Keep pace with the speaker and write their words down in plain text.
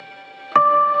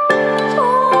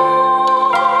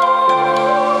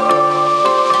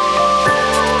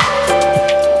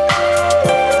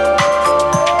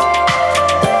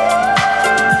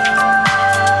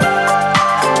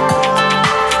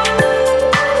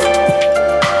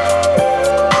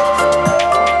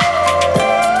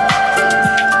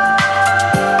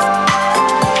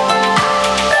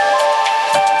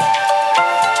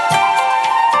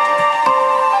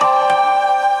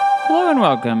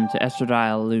to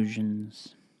Estradiol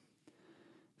Illusions.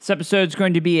 This episode is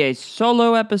going to be a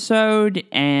solo episode,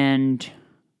 and I'm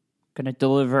going to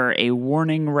deliver a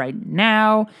warning right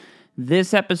now.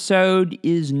 This episode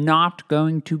is not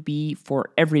going to be for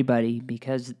everybody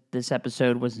because this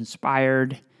episode was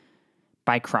inspired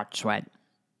by crotch sweat.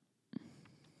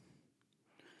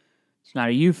 It's not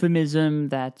a euphemism.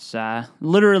 That's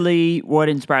literally what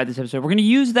inspired this episode. We're going to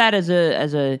use that as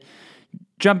a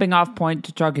jumping off point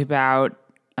to talk about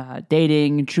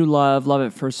dating, true love, love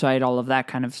at first sight, all of that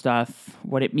kind of stuff.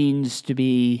 What it means to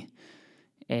be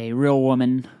a real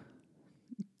woman.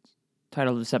 The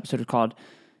title of this episode is called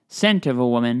Scent of a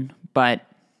Woman. But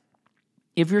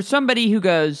if you're somebody who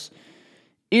goes,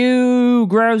 ew,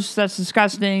 gross, that's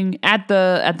disgusting, at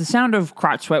the sound of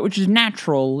crotch sweat, which is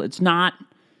natural, it's not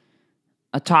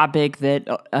a topic that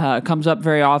comes up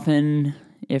very often.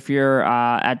 If you're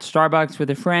at Starbucks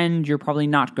with a friend, you're probably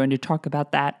not going to talk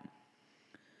about that.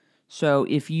 So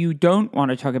if you don't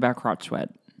want to talk about crotch sweat,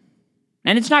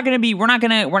 and it's not going to be, it's not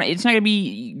going to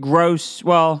be gross.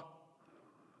 Well,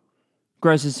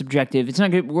 gross is subjective.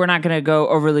 We're not going to go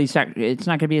overly, it's not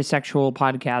going to be a sexual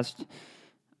podcast.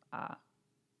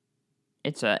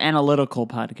 It's an analytical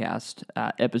podcast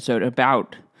episode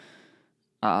about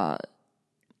an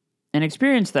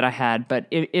experience that I had, but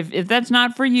if that's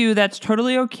not for you, that's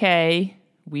totally okay.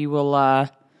 We will,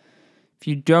 if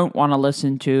you don't want to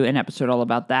listen to an episode all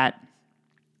about that,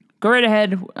 go right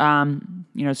ahead,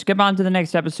 skip on to the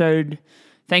next episode.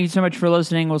 Thank you so much for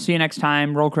listening. We'll see you next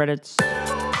time. Roll credits.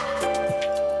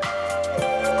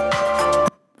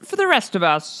 For the rest of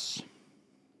us,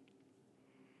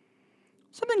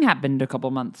 something happened a couple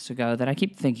months ago that I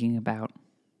keep thinking about.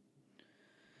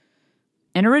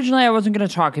 And originally I wasn't going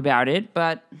to talk about it,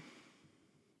 but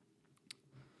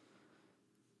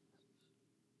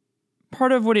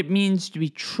part of what it means to be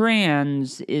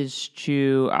trans is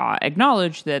to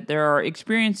acknowledge that there are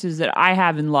experiences that I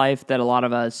have in life that a lot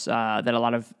of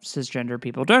cisgender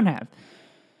people don't have.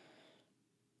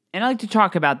 And I like to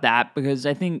talk about that because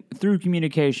I think through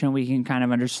communication we can kind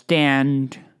of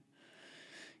understand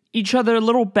each other a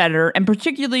little better, and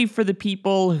particularly for the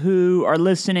people who are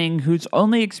listening whose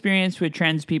only experience with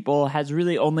trans people has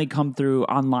really only come through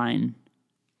online.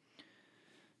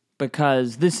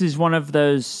 Because this is one of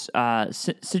those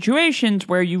situations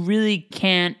where you really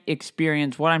can't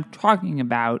experience what I'm talking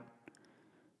about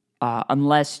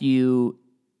unless you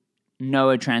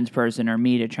know a trans person or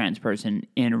meet a trans person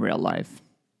in real life.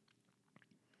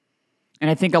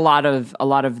 And I think a lot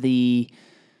of the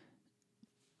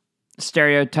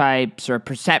stereotypes or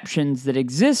perceptions that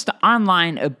exist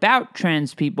online about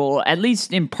trans people, at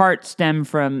least in part, stem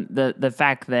from the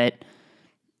fact that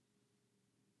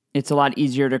it's a lot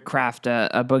easier to craft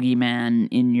a boogeyman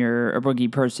a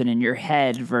boogie person in your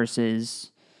head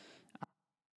versus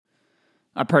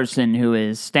a person who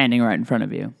is standing right in front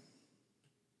of you.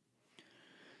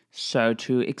 So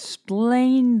to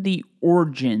explain the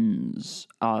origins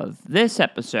of this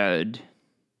episode,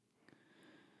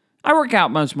 I work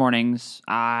out most mornings.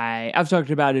 I've talked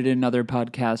about it in other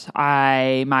podcasts.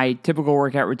 My typical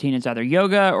workout routine is either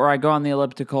yoga or I go on the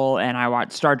elliptical and I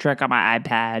watch Star Trek on my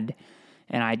iPad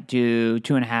and I do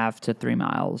 2.5 to 3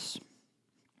 miles.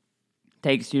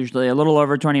 Takes usually a little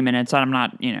over 20 minutes. I'm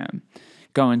not,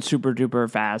 going super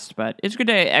duper fast, but it's good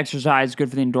to exercise, good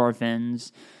for the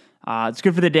endorphins. It's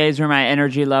good for the days where my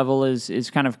energy level is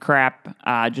kind of crap,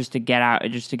 just to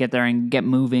get there and get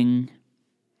moving.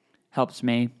 Helps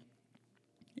me.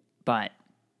 But,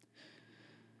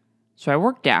 so I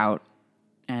worked out,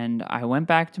 and I went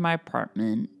back to my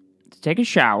apartment to take a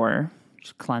shower,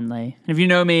 just cleanly. And if you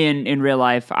know me in real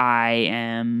life, I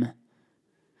am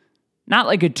not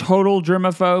like a total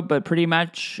germaphobe, but pretty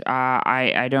much,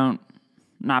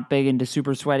 not big into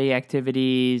super sweaty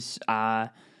activities,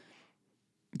 don't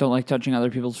like touching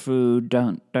other people's food,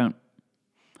 I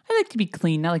like to be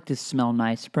clean, I like to smell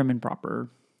nice, prim and proper.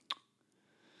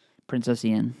 Princess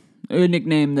Ian. A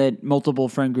nickname that multiple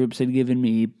friend groups had given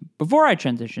me before I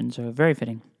transitioned, so very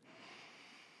fitting.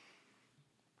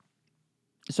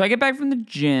 So I get back from the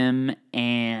gym,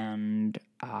 and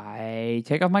I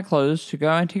take off my clothes to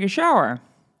go and take a shower.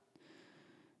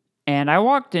 And I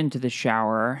walked into the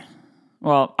shower.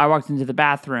 Well, I walked into the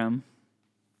bathroom,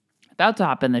 about to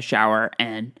hop in the shower,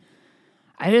 and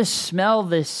I just smell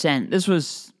this scent. This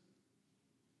was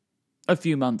a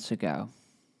few months ago.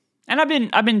 And I've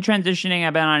been transitioning.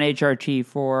 I've been on HRT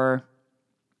for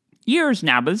years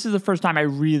now, but this is the first time I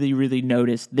really, really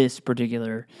noticed this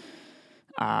particular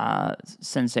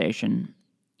sensation.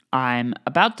 I'm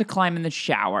about to climb in the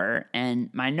shower, and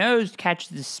my nose catches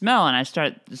the smell, and I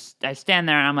stand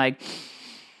there, and I'm like,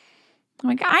 I'm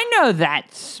like, I know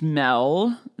that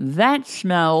smell. That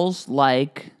smells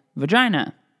like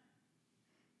vagina.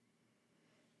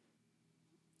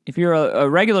 If you're a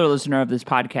regular listener of this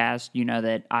podcast, you know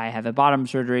that I have a bottom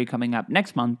surgery coming up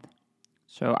next month.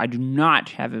 So I do not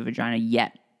have a vagina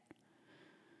yet.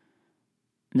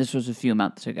 And this was a few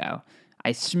months ago.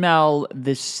 I smell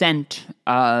the scent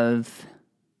of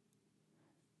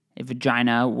a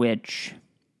vagina, which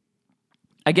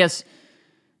I guess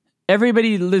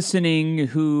everybody listening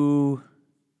who,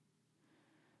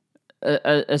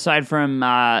 aside from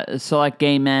select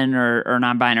gay men or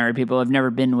non-binary people, have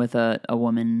never been with a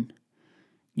woman,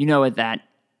 you know what that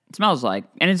smells like.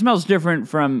 And it smells different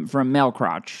from male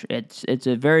crotch. It's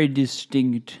a very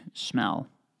distinct smell.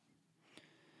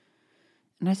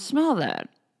 And I smell that.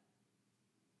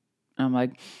 I'm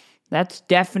like, that's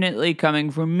definitely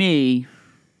coming from me.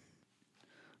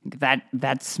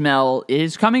 That smell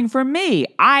is coming from me.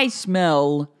 I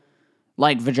smell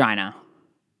like vagina.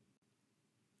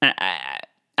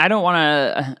 I don't want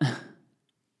to...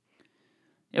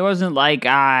 It wasn't like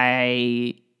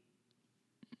I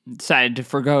decided to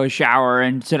forgo a shower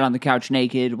and sit on the couch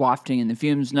naked, wafting in the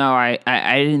fumes. No, I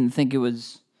didn't think it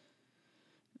was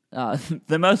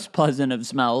the most pleasant of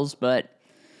smells, but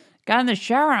got in the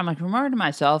shower, I'm like, remembering to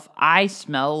myself, I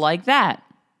smell like that.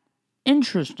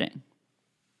 Interesting.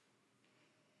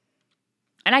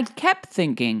 And I kept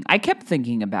thinking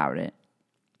about it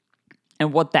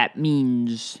and what that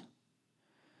means.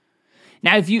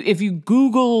 Now, if you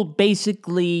Google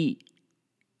basically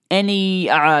any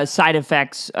side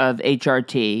effects of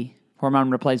HRT,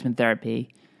 hormone replacement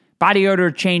therapy, body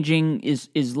odor changing is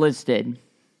listed.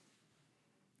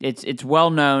 It's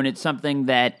well known. It's something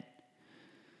that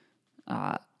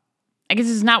I guess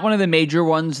it's not one of the major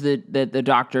ones that the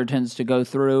doctor tends to go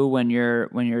through when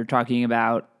you're talking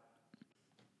about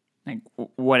like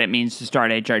what it means to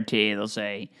start HRT. They'll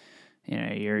say,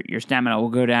 your stamina will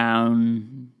go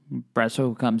down, breasts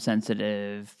will become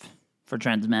sensitive. For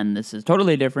trans men, this is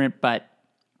totally different, but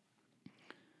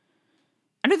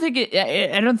I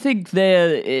don't think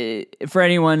for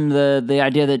anyone the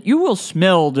idea that you will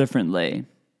smell differently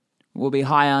will be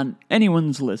high on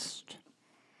anyone's list.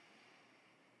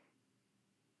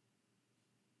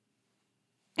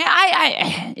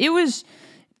 Yeah,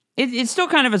 it's still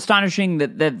kind of astonishing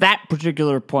that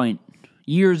particular point,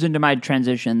 years into my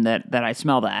transition, that I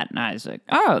smell that, and I was like,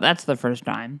 oh, that's the first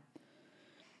time.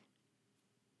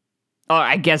 Oh,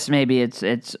 I guess maybe it's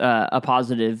a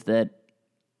positive that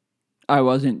I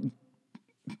wasn't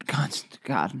constant.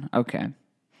 God, okay.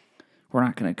 We're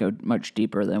not going to go much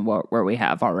deeper than where we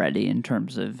have already in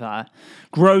terms of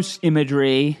gross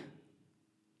imagery.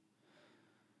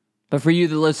 But for you,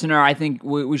 the listener, I think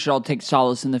we should all take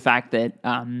solace in the fact that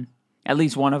at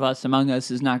least one of us among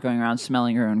us is not going around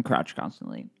smelling her own crotch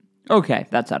constantly. Okay,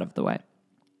 that's out of the way.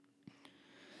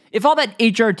 If all that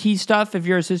HRT stuff, if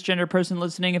you're a cisgender person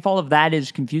listening, if all of that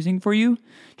is confusing for you,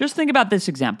 just think about this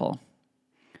example.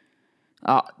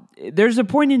 There's a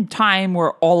point in time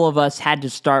where all of us had to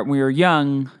start, when we were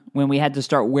young, when we had to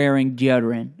start wearing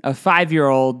deodorant. A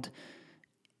 5-year-old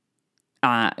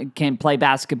can play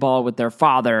basketball with their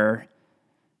father.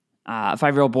 A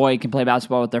 5-year-old boy can play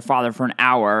basketball with their father for an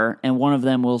hour, and one of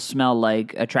them will smell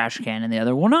like a trash can and the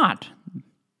other will not.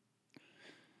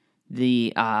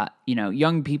 The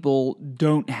young people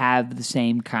don't have the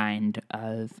same kind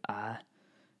of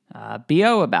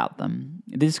BO about them.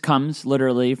 This comes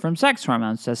literally from sex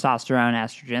hormones, testosterone,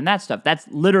 estrogen, that stuff. That's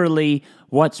literally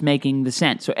what's making the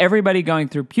sense. So everybody going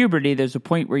through puberty, there's a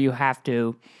point where you have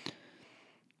to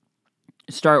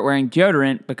start wearing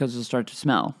deodorant because it'll start to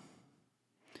smell.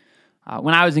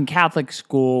 When I was in Catholic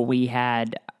school, we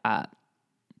had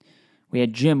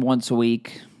gym once a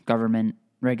week, government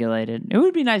regulated. It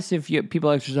would be nice if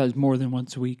people exercise more than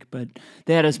once a week, but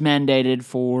they had us mandated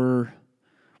for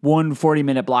one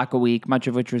 40-minute block a week, much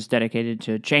of which was dedicated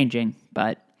to changing.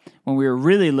 But when we were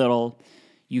really little,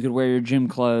 you could wear your gym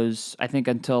clothes, I think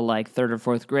until like 3rd or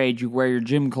 4th grade, you wear your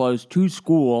gym clothes to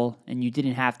school, and you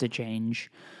didn't have to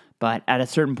change. But at a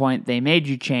certain point, they made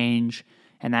you change,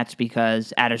 and that's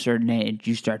because at a certain age,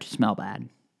 you start to smell bad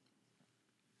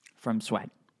from sweat.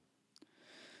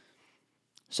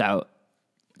 So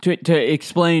to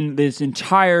explain this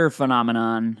entire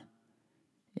phenomenon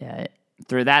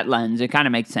through that lens, it kind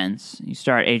of makes sense. You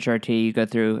start HRT, you go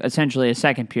through essentially a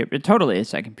second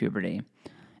puberty.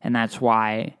 And that's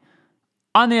why,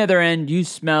 on the other end, you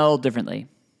smell differently.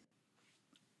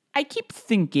 I keep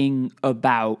thinking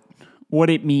about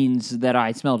what it means that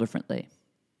I smell differently.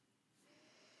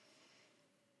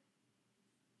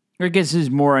 I guess this is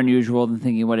more unusual than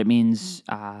thinking what it means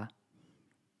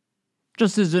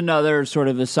just as another sort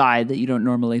of aside that you don't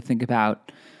normally think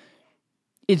about,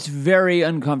 it's very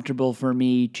uncomfortable for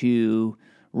me to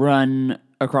run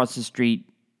across the street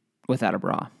without a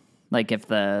bra. Like if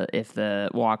the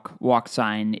walk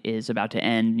sign is about to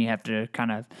end and you have to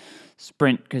kind of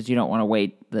sprint because you don't want to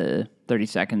wait the 30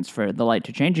 seconds for the light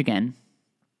to change again.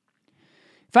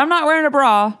 If I'm not wearing a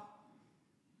bra,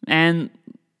 and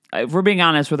if we're being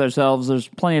honest with ourselves, there's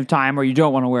plenty of time where you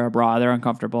don't want to wear a bra. They're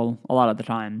uncomfortable a lot of the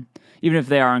time. Even if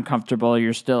they are uncomfortable,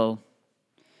 you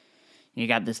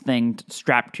got this thing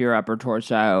strapped to your upper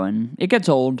torso, and it gets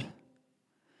old.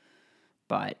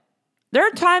 But there are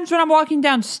times when I'm walking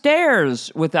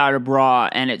downstairs without a bra,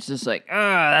 and it's just like,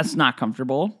 that's not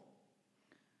comfortable.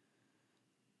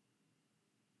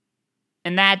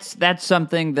 And that's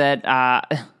something that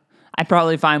I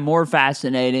probably find more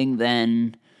fascinating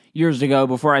than years ago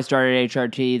before I started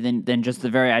HRT than just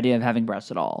the very idea of having breasts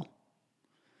at all.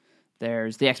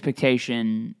 There's the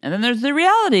expectation, and then there's the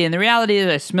reality, and the reality is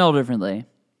I smell differently.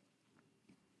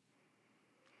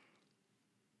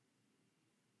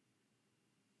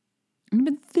 I've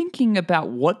been thinking about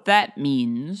what that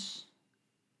means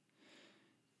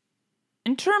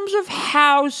in terms of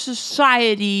how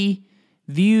society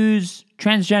views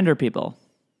transgender people.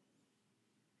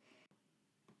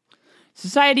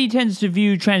 Society tends to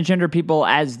view transgender people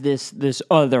as this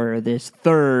other, this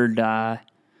third.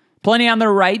 Plenty on the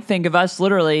right think of us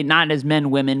literally not as men,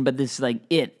 women, but this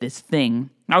this thing.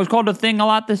 I was called a thing a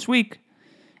lot this week.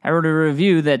 I wrote a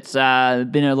review that's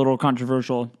been a little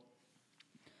controversial.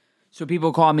 So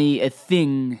people call me a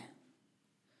thing.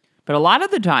 But a lot of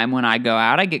the time when I go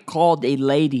out, I get called a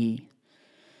lady.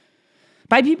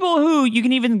 By people who you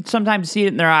can even sometimes see it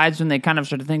in their eyes when they kind of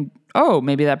start to think, oh,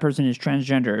 maybe that person is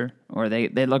transgender. Or they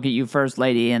look at you first,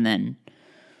 lady, and then,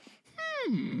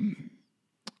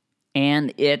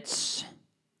 And it's,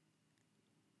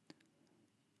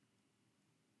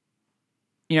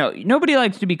 nobody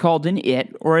likes to be called an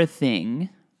it or a thing.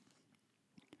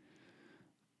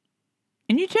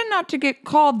 And you tend not to get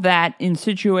called that in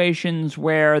situations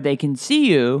where they can see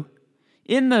you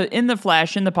in the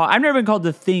flesh, in the I've never been called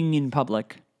the thing in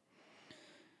public.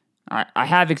 I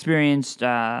have experienced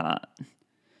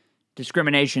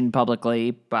discrimination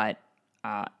publicly, but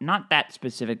not that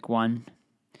specific one.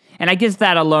 And I guess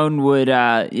that alone would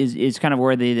is kind of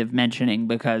worthy of mentioning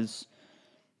because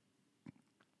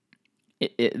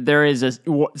there is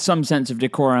some sense of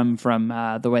decorum from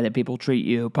the way that people treat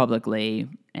you publicly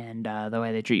and the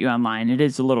way they treat you online. It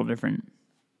is a little different.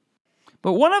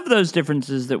 But one of those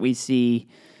differences that we see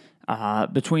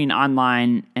between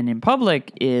online and in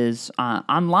public is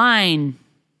online,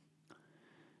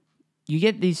 you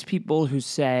get these people who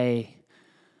say,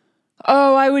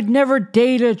 oh, I would never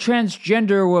date a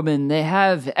transgender woman. They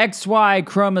have XY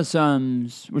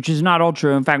chromosomes, which is not all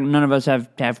true. In fact, none of us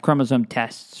have chromosome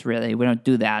tests, really. We don't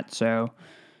do that, so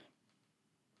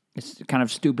it's kind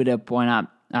of stupid to point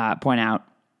out.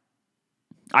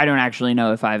 I don't actually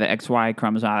know if I have an XY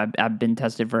chromosome. I've been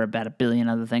tested for about 1 billion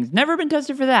other things. Never been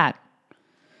tested for that.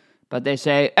 But they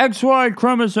say, XY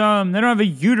chromosome, they don't have a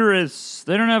uterus,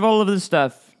 they don't have all of this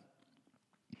stuff.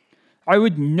 I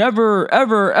would never,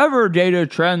 ever, ever date a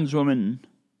trans woman.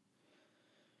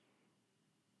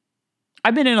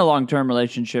 I've been in a long-term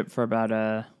relationship for about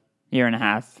a year and a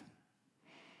half.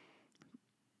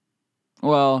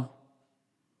 Well,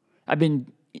 I've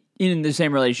been in the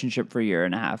same relationship for a year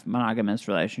and a half, monogamous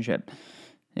relationship.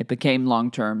 It became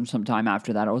long-term sometime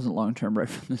after that. It wasn't long-term right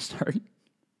from the start.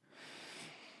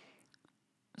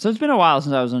 So it's been a while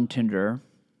since I was on Tinder.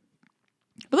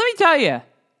 But let me tell you,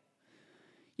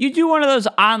 you do one of those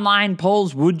online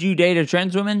polls, would you date a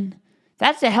trans woman?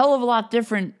 That's a hell of a lot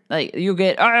different. Like, you'll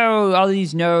get, all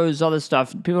these no's, all this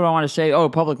stuff. People don't want to say,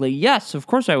 publicly, yes, of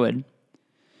course I would.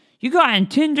 You go on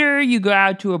Tinder, you go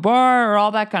out to a bar, or all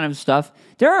that kind of stuff.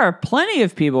 There are plenty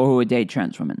of people who would date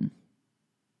trans women.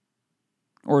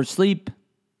 Or sleep.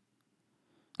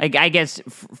 I guess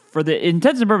for the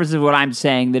intents and purposes of what I'm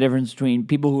saying, the difference between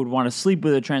people who would want to sleep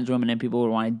with a trans woman and people who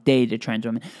would want to date a trans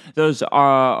woman, those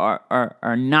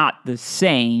are not the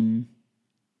same.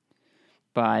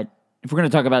 But if we're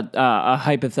going to talk about a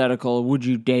hypothetical, would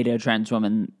you date a trans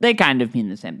woman, they kind of mean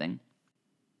the same thing.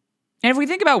 And if we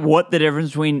think about what the difference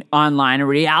between online and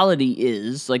reality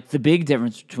is, like the big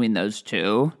difference between those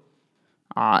two,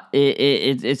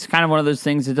 it's kind of one of those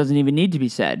things that doesn't even need to be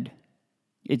said.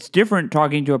 It's different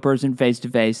talking to a person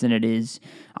face-to-face than it is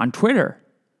on Twitter.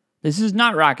 This is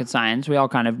not rocket science. We all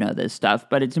kind of know this stuff,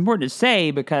 but it's important to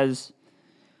say because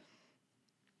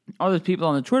all those people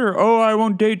on the Twitter, I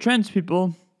won't date trans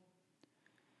people.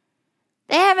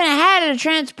 They haven't had a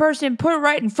trans person put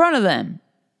right in front of them.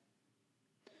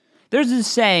 There's this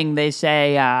saying, they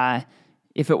say,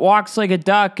 if it walks like a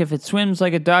duck, if it swims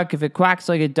like a duck, if it quacks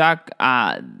like a duck,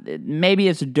 maybe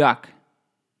it's a duck.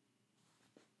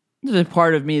 There's a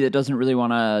part of me that doesn't really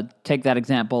want to take that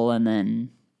example and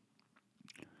then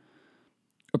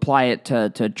apply it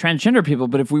to transgender people.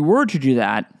 But if we were to do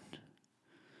that,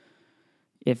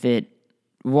 if it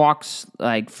walks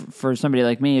like, for somebody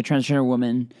like me, a transgender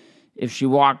woman, if she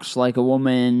walks like a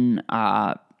woman,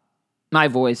 my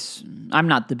voice, I'm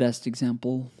not the best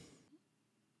example.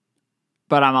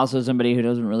 But I'm also somebody who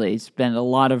doesn't really spend a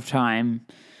lot of time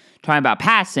talking about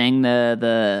passing.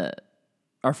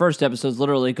 Our first episode is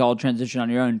literally called Transition on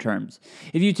Your Own Terms.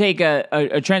 If you take a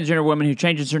transgender woman who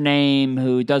changes her name,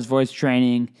 who does voice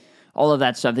training, all of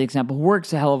that stuff, the example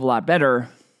works a hell of a lot better.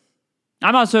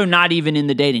 I'm also not even in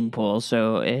the dating pool,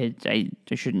 so I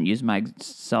shouldn't use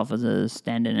myself as a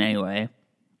stand-in anyway.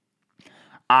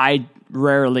 I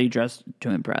rarely dress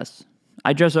to impress.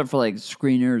 I dress up for like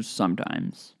screeners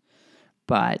sometimes,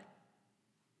 but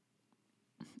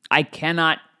I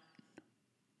cannot.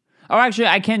 Oh, actually,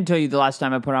 I can tell you the last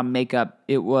time I put on makeup,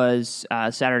 it was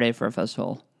Saturday for a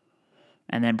festival.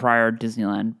 And then prior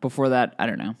Disneyland. Before that, I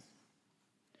don't know.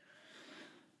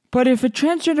 But if a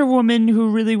transgender woman who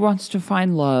really wants to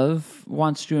find love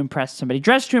wants to impress somebody,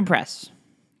 dress to impress.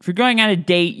 If you're going on a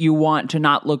date, you want to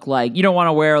not look like, you don't want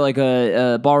to wear like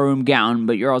a ballroom gown,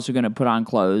 but you're also going to put on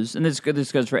clothes. And this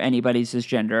goes for anybody,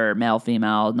 cisgender, male,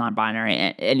 female, non-binary,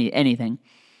 anything.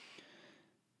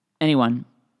 Anyone.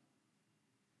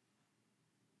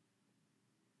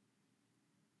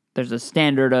 There's a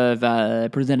standard of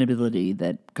presentability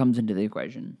that comes into the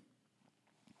equation.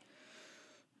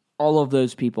 All of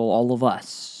those people, all of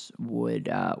us, would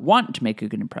want to make a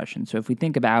good impression. So if we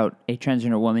think about a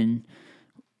transgender woman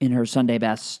in her Sunday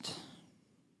best,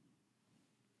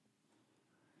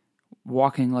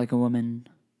 walking like a woman,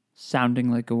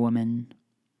 sounding like a woman,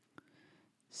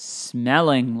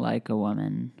 smelling like a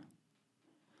woman,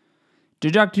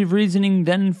 deductive reasoning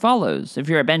then follows. If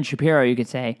you're a Ben Shapiro, you could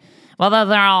say, well,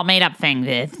 those are all made-up things.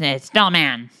 It's still a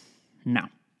man. No.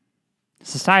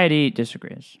 Society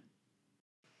disagrees.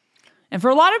 And for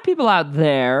a lot of people out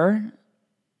there,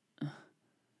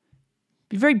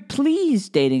 be very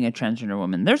pleased dating a transgender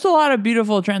woman. There's a lot of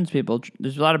beautiful trans people.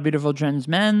 There's a lot of beautiful trans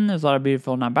men. There's a lot of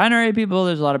beautiful non-binary people.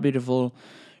 There's a lot of beautiful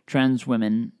trans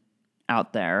women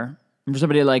out there. And for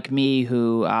somebody like me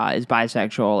who is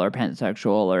bisexual or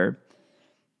pansexual or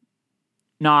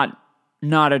not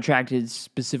attracted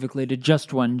specifically to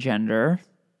just one gender,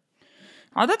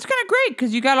 that's kind of great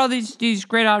because you got all these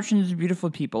great options of beautiful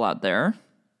people out there.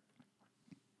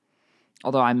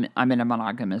 Although I'm in a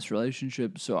monogamous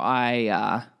relationship, so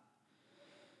I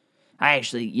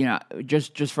actually,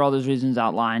 just for all those reasons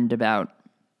outlined about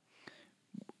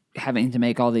having to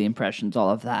make all the impressions,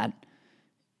 all of that,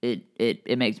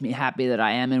 it makes me happy that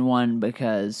I am in one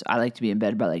because I like to be in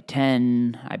bed by like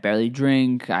 10. I barely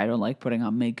drink. I don't like putting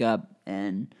on makeup.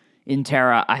 And in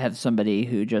Terra, I have somebody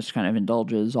who just kind of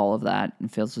indulges all of that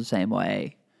and feels the same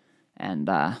way. And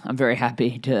I'm very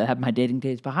happy to have my dating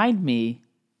days behind me.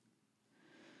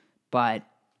 But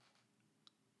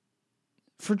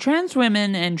for trans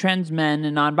women and trans men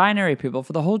and non-binary people,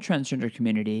 for the whole transgender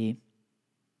community,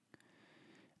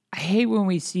 I hate when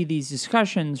we see these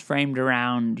discussions framed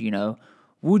around,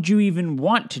 would you even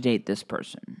want to date this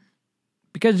person?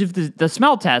 Because if the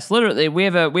smell test, literally, we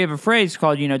have a phrase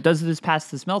called, does this pass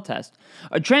the smell test?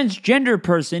 A transgender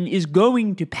person is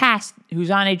going to pass, who's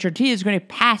on HRT, is going to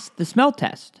pass the smell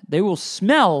test. They will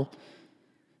smell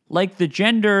like the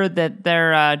gender that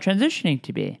they're transitioning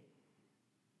to be.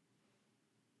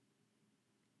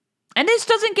 And this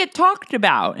doesn't get talked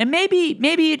about, and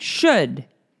maybe it should.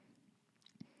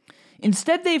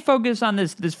 Instead, they focus on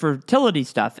this fertility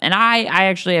stuff, and I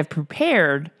actually have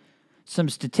prepared some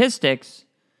statistics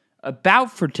about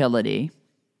fertility.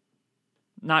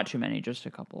 Not too many, just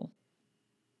a couple.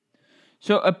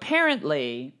 So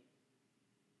apparently,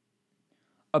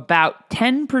 about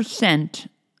 10%,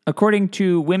 according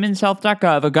to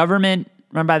womenshealth.gov, a government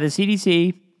run by the CDC,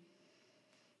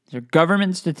 these are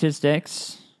government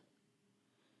statistics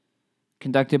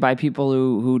conducted by people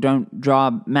who don't draw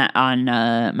on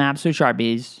maps with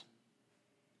Sharpies.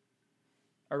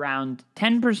 Around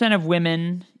 10% of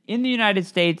women in the United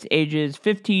States ages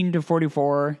 15 to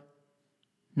 44,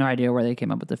 no idea where they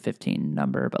came up with the 15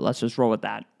 number, but let's just roll with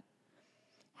that,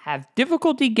 have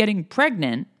difficulty getting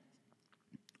pregnant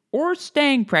or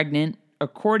staying pregnant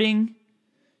according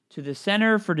to the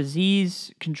Center for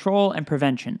Disease Control and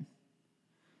Prevention.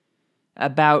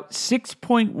 About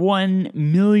 6.1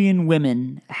 million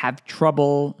women have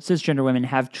trouble, cisgender women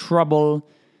have trouble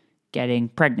getting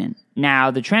pregnant.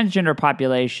 Now, the transgender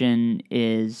population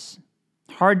is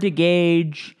hard to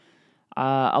gauge.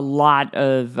 A lot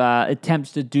of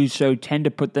attempts to do so tend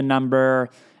to put the number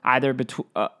either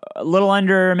a little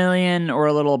under 1 million or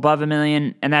a little above 1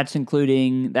 million, and that's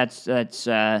including trans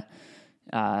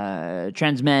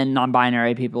men,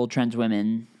 non-binary people, trans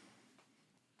women.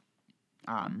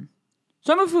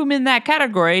 Some of whom in that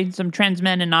category, some trans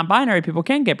men and non-binary people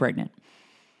can get pregnant.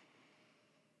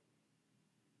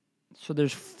 So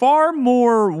there's far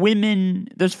more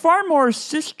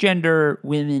cisgender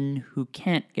women who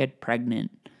can't get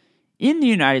pregnant in the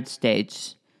United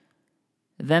States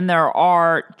than there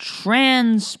are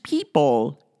trans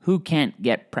people who can't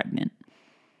get pregnant.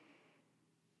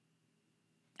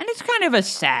 And it's kind of a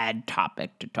sad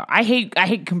topic to talk. I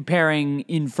hate comparing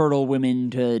infertile women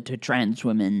to trans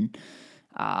women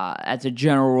as a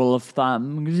general rule of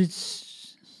thumb,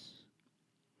 because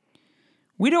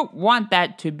we don't want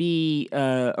that to be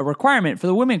a requirement for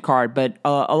the women card, but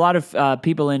a lot of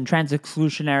people in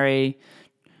trans-exclusionary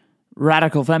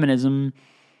radical feminism,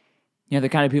 the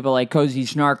kind of people like Cozy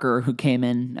Snarker who came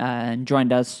in and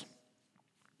joined us,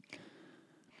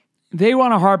 they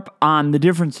want to harp on the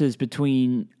differences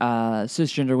between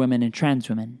cisgender women and trans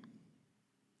women.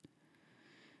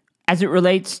 As it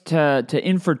relates to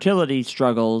infertility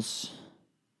struggles,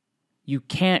 you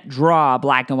can't draw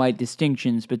black and white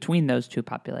distinctions between those two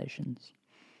populations.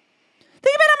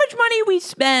 Think about how much money we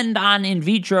spend on in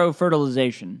vitro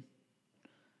fertilization.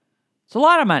 It's a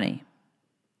lot of money.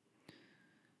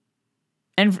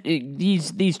 And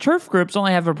these turf groups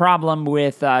only have a problem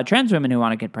with trans women who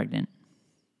want to get pregnant.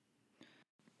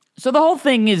 So the whole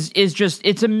thing is just,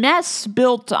 it's a mess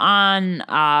built on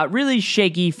really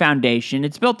shaky foundation.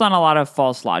 It's built on a lot of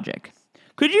false logic.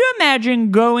 Could you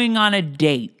imagine going on a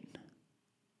date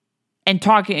and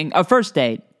talking, a first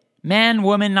date, man,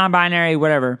 woman, non-binary,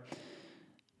 whatever,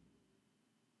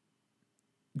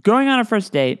 going on a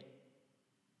first date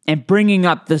and bringing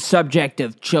up the subject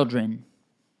of children?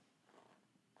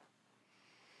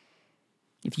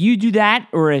 If you do that,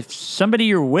 or if somebody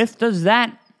you're with does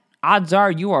that, odds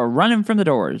are you are running from the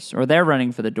doors, or they're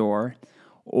running for the door,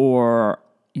 or,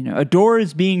 a door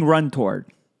is being run toward.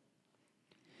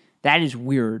 That is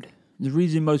weird. The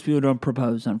reason most people don't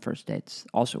propose on first dates,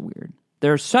 also weird.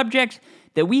 There are subjects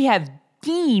that we have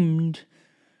deemed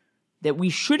that we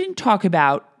shouldn't talk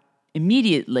about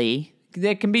immediately,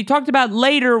 that can be talked about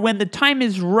later when the time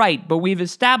is right, but we've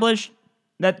established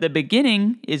that the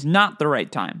beginning is not the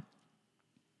right time.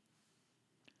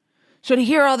 So to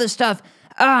hear all this stuff,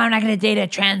 I'm not going to date a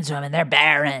trans woman, they're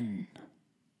barren.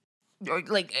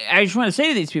 I just want to say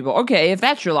to these people, okay, if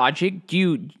that's your logic, do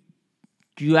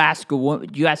you ask a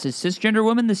cisgender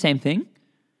woman the same thing?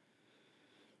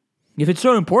 If it's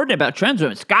so important about trans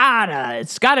women,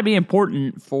 it's gotta be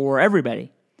important for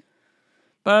everybody.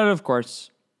 But of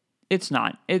course, it's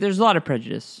not. There's a lot of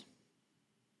prejudice.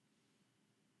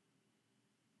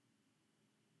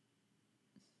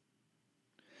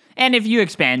 And if you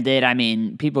expand it,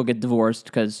 people get divorced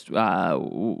because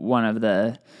one of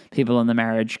the people in the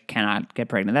marriage cannot get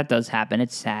pregnant. That does happen.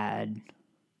 It's sad.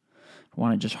 I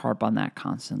want to just harp on that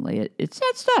constantly. It's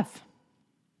sad stuff.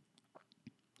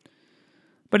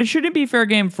 But it shouldn't be fair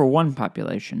game for one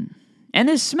population. And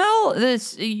this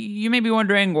you may be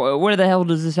wondering, what the hell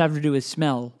does this have to do with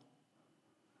smell?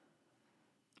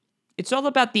 It's all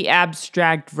about the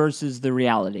abstract versus the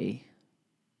reality.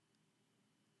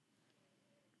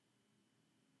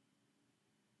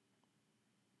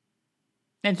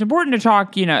 And it's important to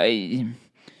talk,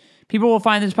 people will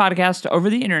find this podcast over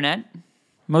the internet.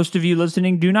 Most of you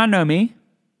listening do not know me.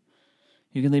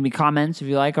 You can leave me comments if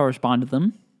you like, I'll respond to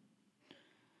them.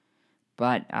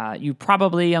 But you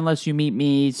probably, unless you meet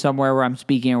me somewhere where I'm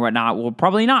speaking or whatnot, will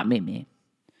probably not meet me.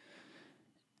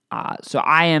 So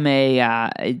I am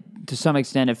to some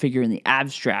extent, a figure in the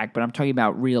abstract, but I'm talking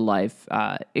about real life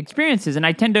experiences. And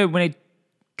I tend to, when I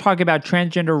talk about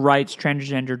transgender rights,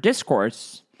 transgender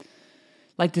discourse,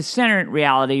 like to center it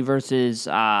reality versus,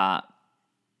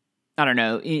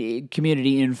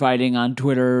 community infighting on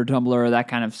Twitter, Tumblr, that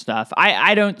kind of stuff.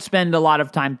 I don't spend a lot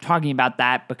of time talking about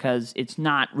that because it's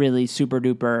not really super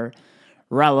duper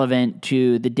relevant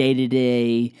to the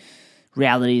day-to-day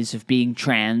realities of being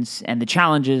trans and the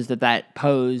challenges that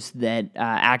pose that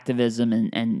activism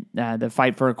and the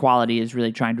fight for equality is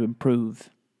really trying to improve.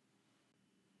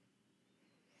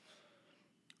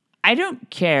 I don't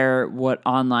care what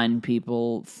online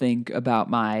people think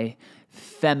about my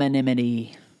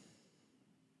femininity.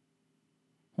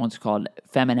 Once called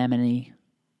femininity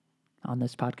on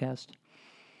this podcast.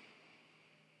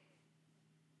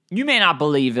 You may not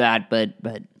believe that, but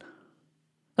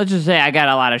Let's just say I got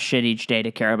a lot of shit each day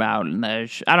to care about, and I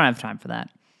don't have time for that.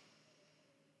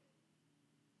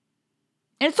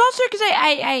 And it's also because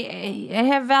I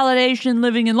have validation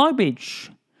living in Long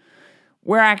Beach,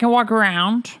 where I can walk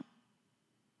around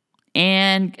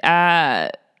and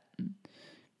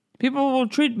people will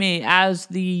treat me as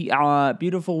the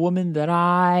beautiful woman that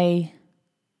I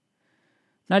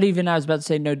was about to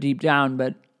say no deep down,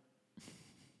 but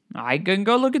I can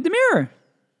go look at the mirror.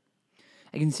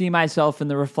 I can see myself in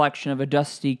the reflection of a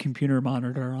dusty computer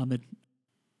monitor on the...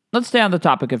 Let's stay on the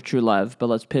topic of true love, but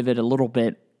let's pivot a little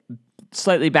bit,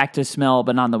 slightly back to smell,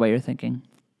 but not in the way you're thinking.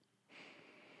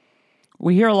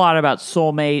 We hear a lot about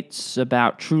soulmates,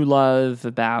 about true love,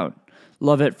 about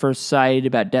love at first sight,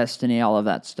 about destiny, all of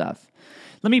that stuff.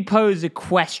 Let me pose a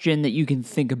question that you can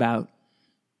think about.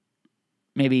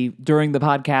 Maybe during the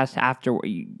podcast, after,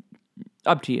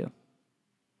 up to you.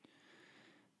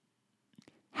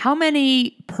 How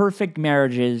many perfect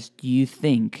marriages do you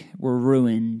think were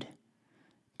ruined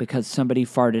because somebody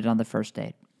farted on the first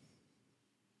date?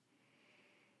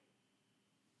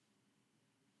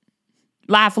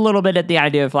 Laugh a little bit at the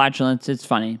idea of flatulence. It's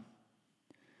funny.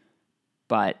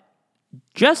 But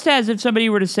just as if somebody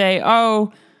were to say,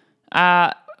 what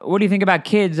do you think about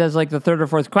kids as like the third or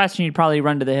fourth question, you'd probably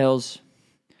run to the hills.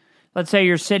 Let's say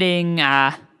you're sitting,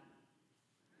 you're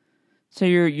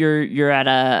at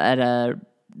a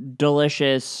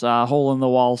delicious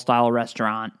hole-in-the-wall style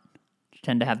restaurant. You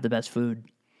tend to have the best food,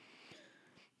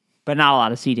 but not a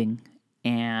lot of seating.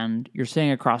 And you're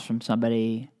sitting across from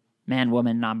somebody, man,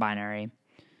 woman, non-binary,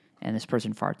 and this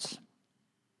person farts.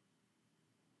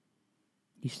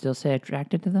 You still say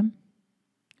attracted to them?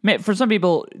 For some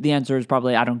people, the answer is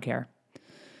probably, I don't care.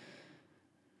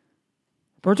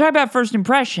 But we're talking about first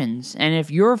impressions, and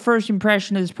if your first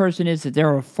impression of this person is that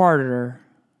they're a farter,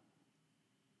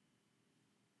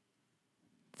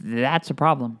 that's a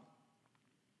problem.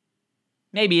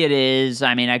 Maybe it is.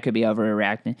 I mean, I could be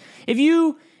overreacting. If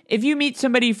you meet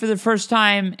somebody for the first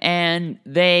time and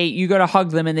you go to hug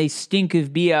them and they stink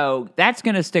of BO, that's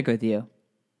going to stick with you.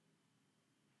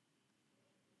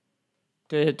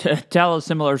 To tell a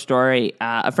similar story,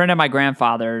 a friend of my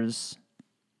grandfather's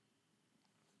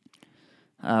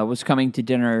was coming to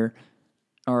dinner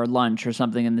or lunch or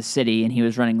something in the city, and he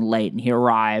was running late, and he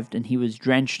arrived, and he was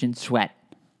drenched in sweat.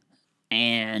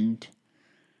 And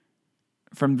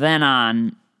from then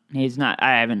on, I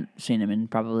haven't seen him in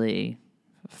probably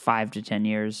 5 to 10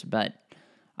 years, but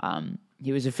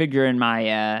he was a figure in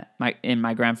my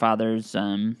grandfather's,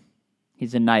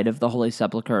 he's a knight of the Holy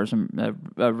Sepulchre,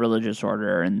 a religious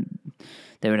order, and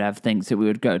they would have things that we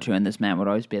would go to, and this man would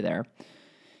always be there.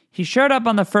 He showed up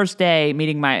on the first day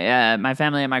meeting my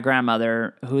family and my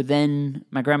grandmother, who then,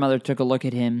 my grandmother took a look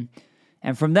at him,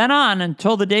 and from then on,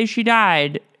 until the day she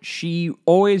died, she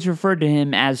always referred to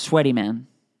him as Sweaty Man.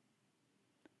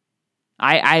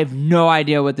 I have no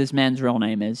idea what this man's real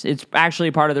name is. It's actually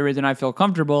part of the reason I feel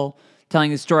comfortable telling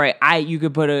the story. I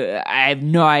have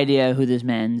no idea who this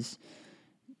man's...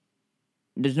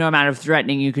 There's no amount of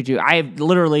threatening you could do. I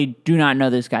literally do not know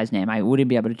this guy's name. I wouldn't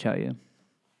be able to tell you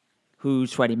who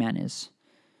Sweaty Man is.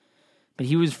 But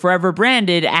he was forever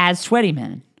branded as Sweaty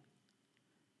Man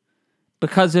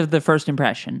because of the first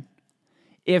impression.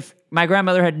 If my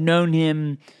grandmother had known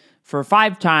him for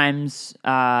 5 times,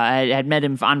 I had met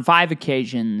him on 5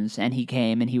 occasions, and he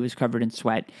came and he was covered in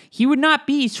sweat, he would not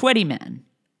be Sweaty Man.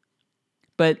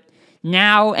 But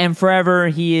now and forever,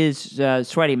 he is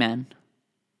Sweaty Man. I'm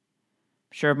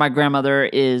sure if my grandmother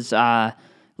is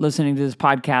listening to this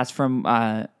podcast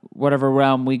from whatever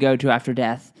realm we go to after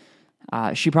death,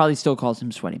 she probably still calls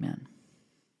him Sweaty Man.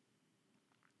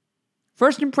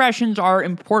 First impressions are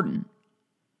important.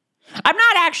 I'm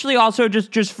not actually also,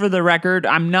 just for the record,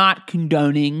 I'm not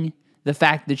condoning the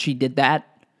fact that she did that.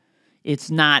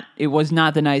 It was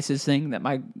not the nicest thing that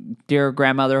my dear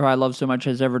grandmother, who I love so much,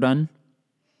 has ever done.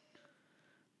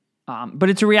 But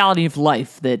it's a reality of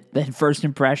life that first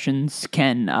impressions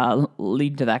can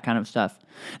lead to that kind of stuff.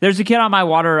 There's a kid on my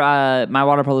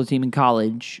water polo team in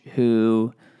college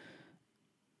who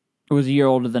was a year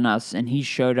older than us, and he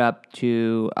showed up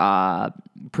to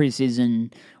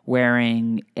preseason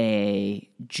wearing a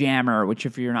jammer, which,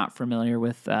 if you're not familiar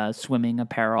with swimming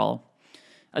apparel,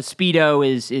 a Speedo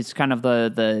is kind of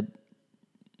the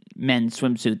men's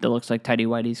swimsuit that looks like tighty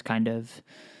whities, kind of.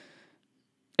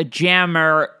 A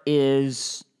jammer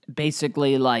is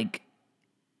basically like,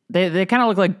 they kind of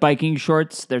look like biking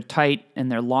shorts. They're tight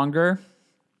and they're longer.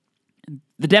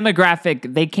 The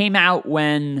demographic, they came out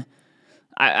when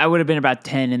I would have been about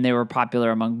 10, and they were popular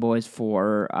among boys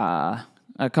for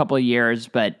a couple of years,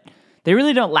 but they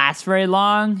really don't last very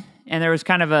long. And there was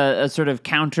kind of a sort of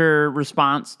counter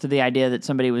response to the idea that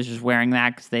somebody was just wearing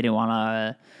that because they didn't want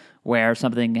to wear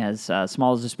something as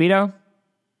small as a Speedo.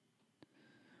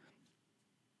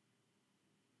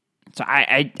 So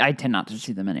I tend not to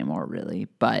see them anymore, really.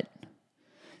 But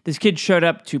this kid showed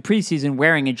up to preseason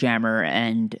wearing a jammer,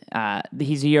 and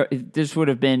this would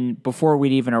have been before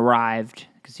we'd even arrived,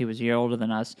 because he was a year older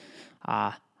than us.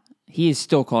 He is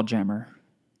still called Jammer,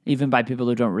 even by people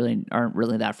who aren't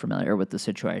really that familiar with the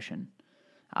situation.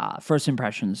 First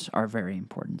impressions are very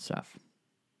important stuff.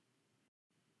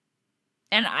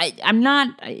 And I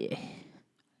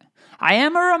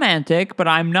am a romantic, but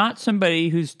I'm not somebody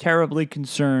who's terribly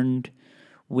concerned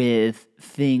with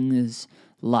things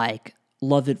like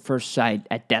love at first sight,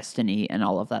 at destiny, and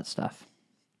all of that stuff.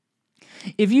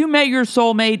 If you met your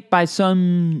soulmate by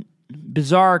some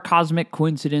bizarre cosmic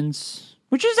coincidence,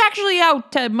 which is actually how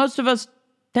most of us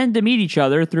tend to meet each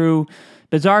other, through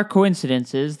bizarre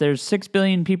coincidences. There's 6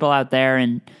 billion people out there,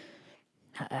 and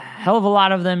a hell of a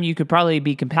lot of them you could probably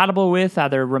be compatible with,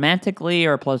 either romantically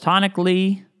or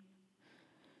platonically.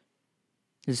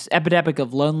 This epidemic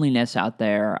of loneliness out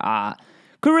there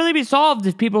could really be solved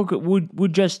if people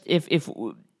would just, if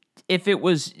it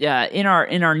was in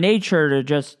our nature to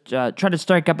just try to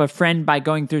strike up a friend by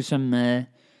going through some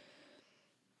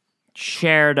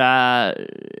shared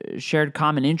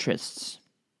common interests.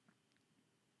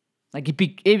 Like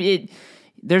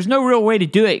there's no real way to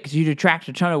do it because you'd attract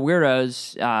a ton of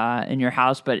weirdos in your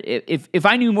house. But if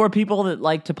I knew more people that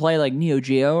like to play like Neo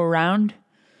Geo around,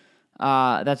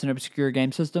 that's an obscure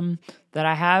game system that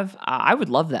I have. I would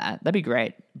love that. That'd be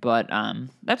great. But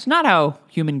that's not how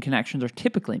human connections are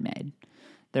typically made.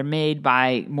 They're made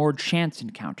by more chance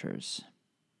encounters.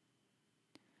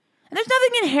 And there's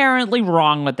nothing inherently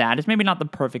wrong with that. It's maybe not the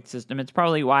perfect system. It's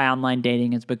probably why online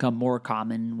dating has become more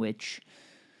common, which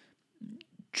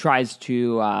tries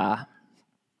to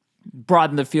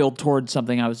broaden the field towards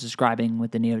something I was describing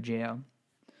with the Neo Geo.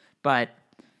 But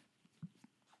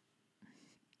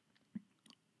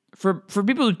for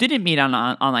people who didn't meet on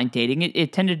online dating,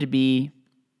 it tended to be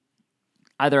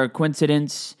either a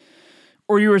coincidence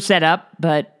or you were set up,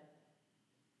 but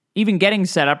even getting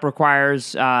set up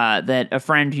requires that a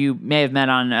friend you may have met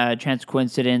on a chance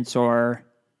coincidence, or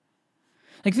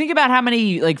like think about how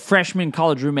many like freshman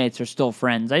college roommates are still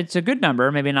friends. It's a good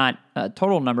number, maybe not a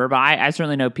total number, but I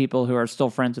certainly know people who are still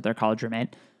friends with their college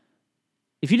roommate.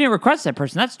 If you didn't request that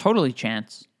person, that's totally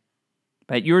chance.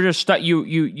 But you were just the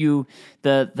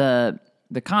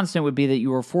constant would be that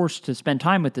you were forced to spend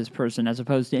time with this person as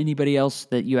opposed to anybody else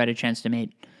that you had a chance to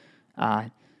meet.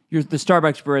 You're the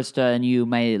Starbucks barista and you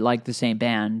may like the same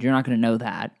band. You're not going to know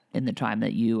that in the time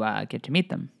that you get to meet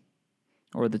them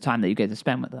or the time that you get to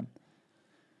spend with them.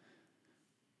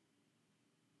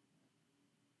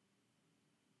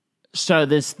 So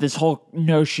this whole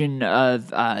notion of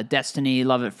destiny,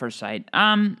 love at first sight,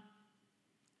 I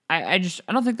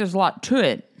don't think there's a lot to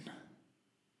it.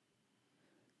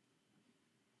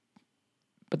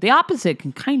 But the opposite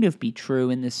can kind of be true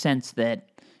in the sense that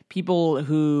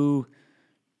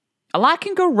a lot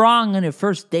can go wrong on a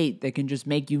first date that can just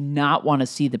make you not want to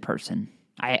see the person.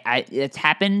 It's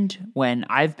happened when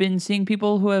I've been seeing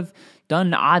people who have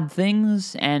done odd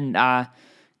things, and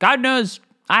God knows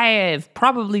I have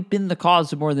probably been the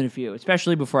cause of more than a few,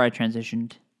 especially before I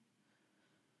transitioned.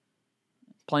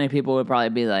 Plenty of people would probably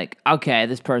be like, okay,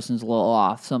 this person's a little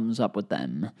off, something's up with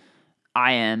them.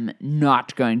 I am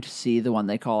not going to see the one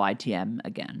they call ITM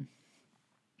again.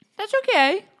 That's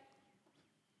okay.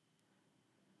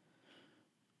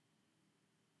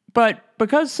 But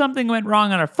because something went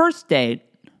wrong on a first date,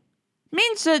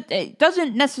 means that it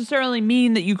doesn't necessarily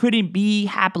mean that you couldn't be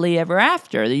happily ever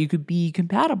after, that you could be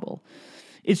compatible.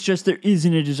 It's just there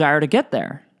isn't a desire to get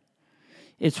there.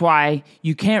 It's why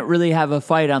you can't really have a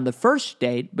fight on the first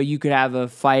date, but you could have a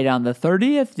fight on the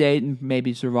 30th date and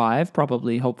maybe survive,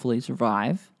 hopefully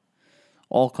survive.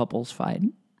 All couples fight.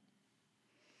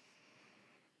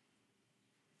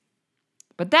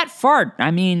 But that fart,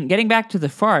 getting back to the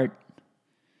fart,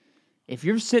 if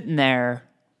you're sitting there,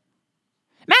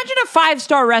 imagine a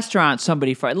 5-star restaurant,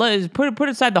 somebody farts. Let's put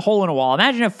aside the hole in a wall.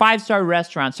 Imagine a 5-star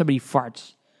restaurant, somebody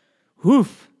farts.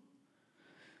 Woof.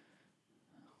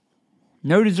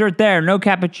 No dessert there, no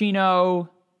cappuccino,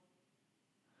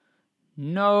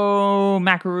 no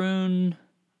macaroon,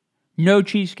 no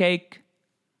cheesecake.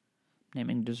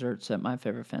 Naming desserts at my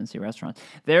favorite fancy restaurants.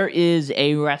 There is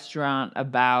a restaurant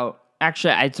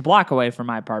it's a block away from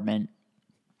my apartment.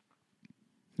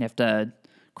 You have to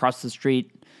cross the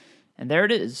street, and there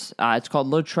it is. It's called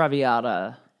La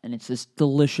Traviata, and it's this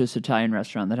delicious Italian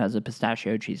restaurant that has a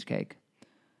pistachio cheesecake.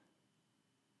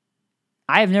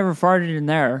 I have never farted in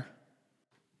there.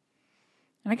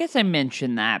 And I guess I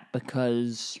mention that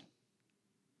because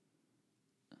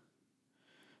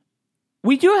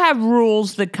we do have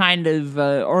rules that kind of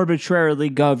arbitrarily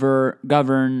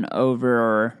govern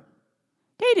over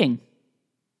dating.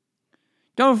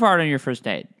 Don't fart on your first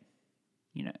date.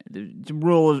 You know, the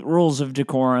rules of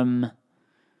decorum.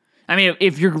 I mean,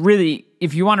 if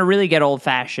you want to really get old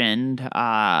fashioned,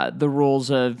 the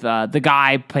rules of the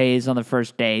guy pays on the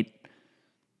first date.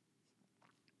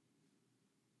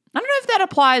 I don't know if that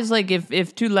applies. Like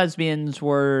if two lesbians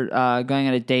were going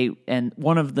on a date and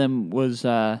one of them was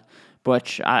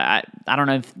butch, I don't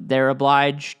know if they're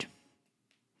obliged.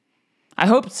 I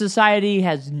hope society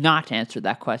has not answered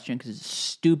that question because it's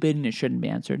stupid and it shouldn't be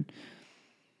answered.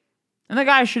 And the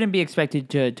guy shouldn't be expected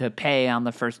to pay on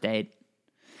the first date.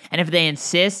 And if they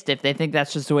insist, if they think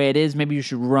that's just the way it is, maybe you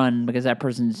should run because that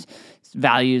person's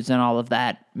values and all of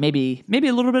that maybe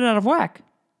a little bit out of whack.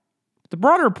 The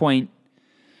broader point,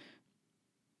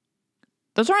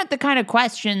 those aren't the kind of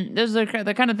question, those are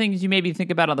the kind of things you maybe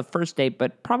think about on the first date,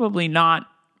 but probably not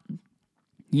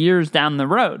years down the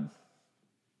road.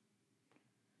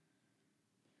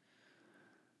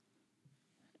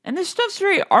 And this stuff's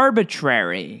very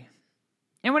arbitrary.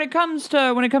 And when it comes to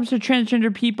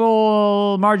transgender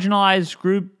people, marginalized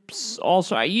groups,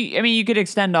 also, you could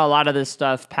extend a lot of this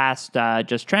stuff past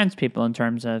just trans people in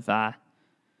terms of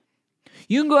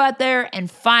you can go out there and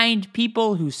find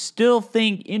people who still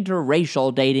think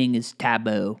interracial dating is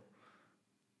taboo.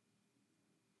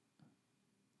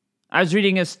 I was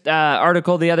reading this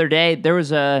article the other day. There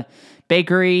was a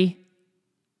bakery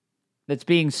that's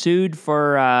being sued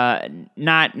for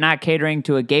not catering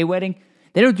to a gay wedding.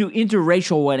 They don't do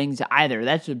interracial weddings either.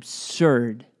 That's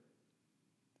absurd.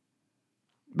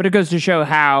 But it goes to show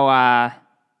how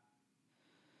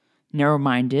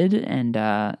narrow-minded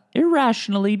and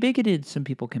irrationally bigoted some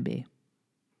people can be.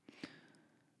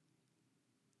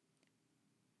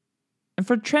 And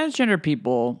for transgender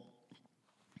people,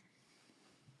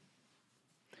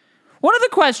 one of the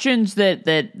questions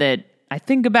that I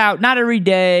think about, not every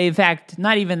day, in fact,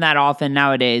 not even that often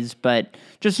nowadays, but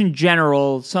just in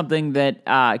general, something that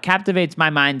captivates my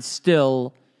mind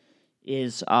still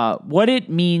is what it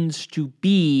means to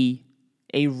be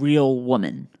a real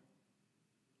woman.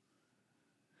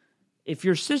 If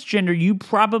you're cisgender, you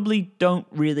probably don't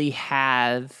really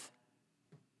have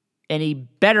any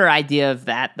better idea of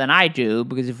that than I do,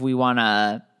 because if we want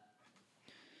to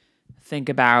think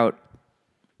about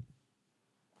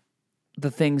the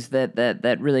things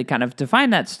that really kind of define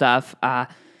that stuff,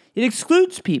 it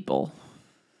excludes people.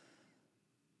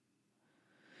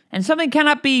 And something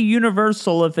cannot be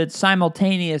universal if it's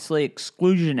simultaneously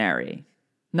exclusionary.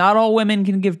 Not all women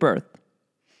can give birth.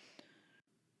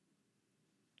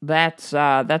 That's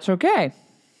okay.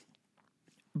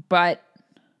 But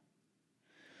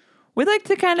we like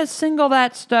to kind of single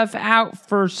that stuff out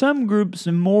for some groups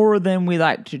more than we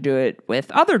like to do it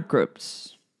with other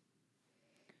groups.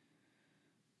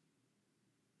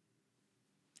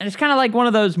 And it's kind of like one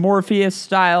of those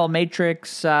Morpheus-style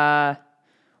Matrix,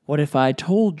 what if I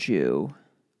told you?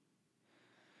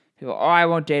 People, I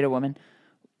won't date a woman.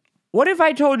 What if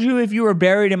I told you if you were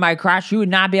buried in my crotch, you would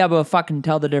not be able to fucking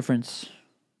tell the difference?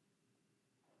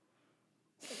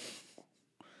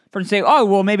 For say, oh,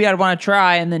 well, maybe I'd want to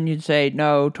try, and then you'd say,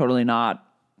 no, totally not.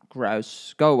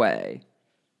 Gross. Go away.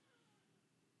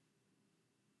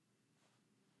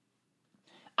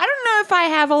 I don't know if I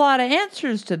have a lot of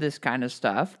answers to this kind of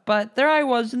stuff, but there I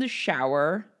was in the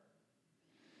shower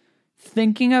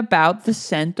thinking about the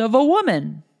scent of a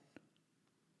woman.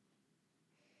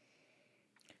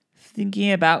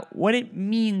 Thinking about what it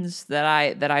means that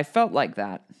I felt like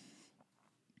that.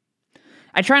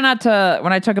 I try not to,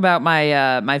 when I talk about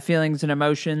my feelings and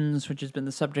emotions, which has been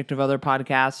the subject of other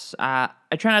podcasts, I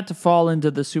try not to fall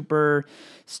into the super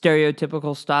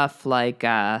stereotypical stuff, like,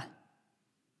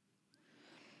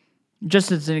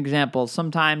 just as an example,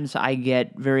 sometimes I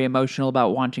get very emotional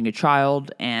about wanting a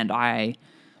child, and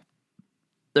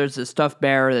there's a stuffed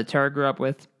bear that Tara grew up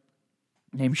with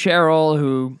named Cheryl,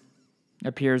 who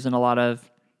appears in a lot of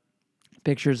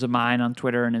pictures of mine on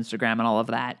Twitter and Instagram and all of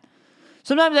that.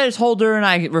 Sometimes I just hold her and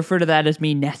I refer to that as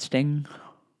me nesting.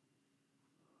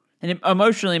 And it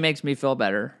emotionally makes me feel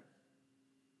better.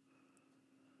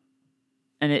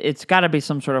 And it's got to be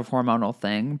some sort of hormonal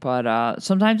thing, but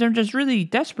sometimes I'm just really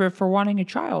desperate for wanting a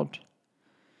child.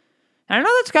 And I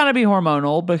know that's got to be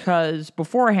hormonal because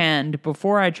beforehand,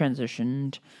 before I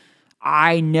transitioned,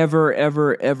 I never,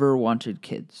 ever, ever wanted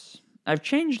kids. I've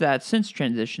changed that since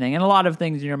transitioning, and a lot of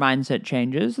things in your mindset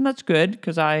changes, and that's good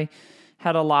because I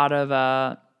had a lot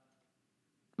of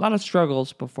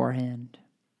struggles beforehand.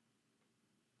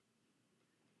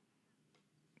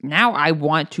 now I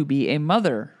want to be a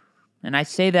mother. And I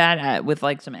say that with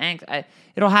like some angst.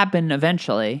 It'll happen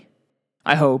eventually,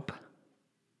 I hope.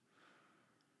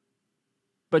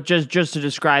 But just to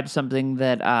describe something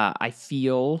that I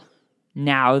feel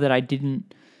now that I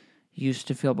didn't used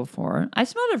to feel before, I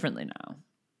smell differently now.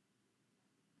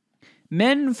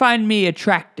 Men find me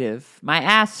attractive. My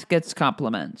ass gets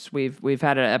compliments. We've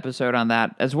had an episode on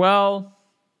that as well.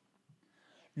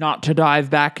 Not to dive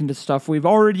back into stuff we've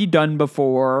already done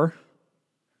before.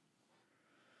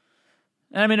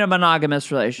 And I'm in a monogamous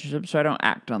relationship, so I don't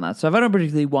act on that stuff. I don't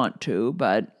particularly want to,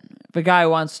 but if a guy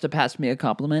wants to pass me a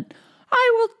compliment,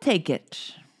 I will take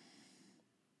it.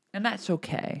 And that's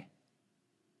okay.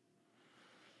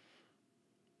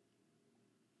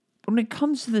 But when it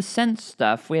comes to the sense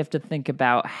stuff, we have to think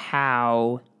about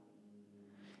how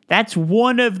that's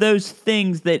one of those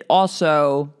things that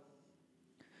also,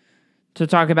 to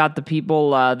talk about the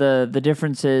people, the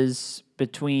differences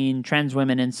between trans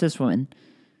women and cis women,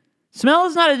 smell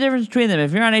is not a difference between them.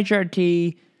 If you're on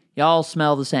HRT, y'all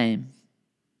smell the same.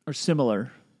 Or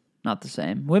similar. Not the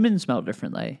same. Women smell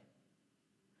differently.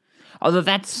 Although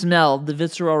that smell, the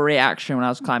visceral reaction when I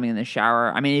was climbing in the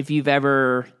shower, I mean, if you've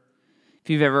ever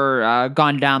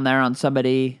gone down there on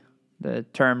somebody, the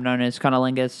term known as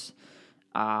cunnilingus,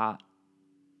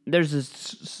 there's this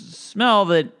smell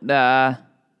that,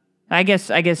 I guess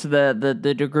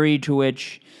the degree to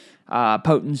which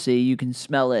potency you can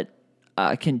smell it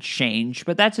can change,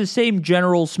 but that's the same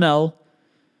general smell.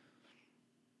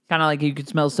 Kind of like you could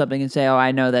smell something and say, oh,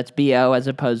 I know that's BO, as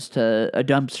opposed to a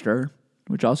dumpster,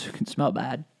 which also can smell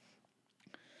bad.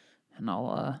 And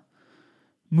I'll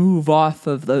move off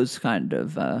of those kind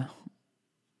of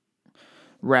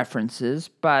references,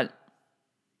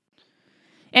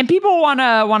 and people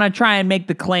wanna try and make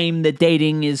the claim that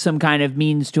dating is some kind of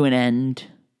means to an end.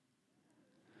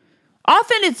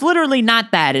 Often it's literally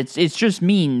not that. It's just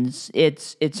means.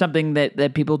 It's something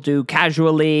that people do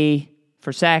casually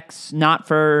for sex, not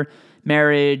for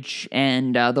marriage,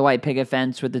 and the white pig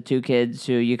offense with the 2 kids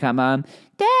who you come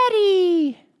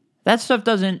Daddy. That stuff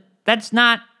it's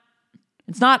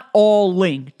not all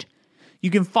linked.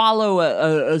 You can follow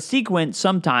a sequence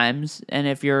sometimes, and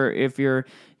if you're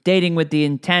dating with the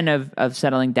intent of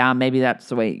settling down, maybe that's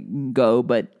the way you can go,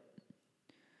 but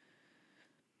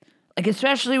like,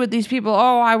 especially with these people,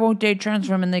 oh, I won't date trans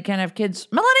women, they can't have kids.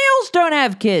 Millennials don't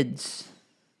have kids.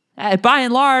 By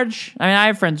and large, I mean, I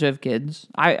have friends who have kids.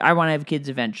 I want to have kids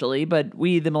eventually, but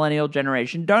we, the millennial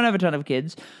generation, don't have a ton of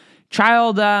kids.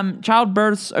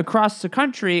 Childbirths across the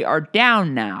country are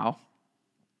down now.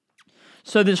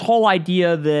 So this whole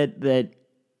idea that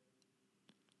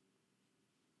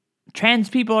trans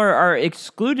people are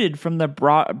excluded from the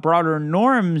broader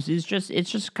norms it's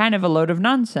just kind of a load of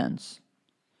nonsense.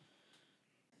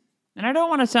 And I don't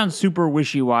want to sound super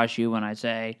wishy-washy when I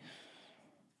say,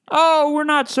 oh, we're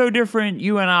not so different,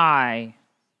 you and I.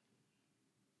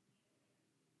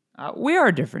 We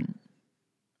are different.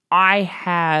 I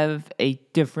have a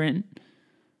different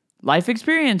life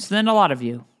experience than a lot of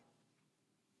you.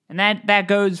 And that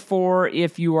goes for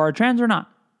if you are trans or not.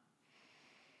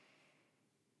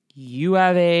 You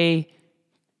have a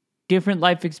different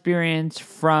life experience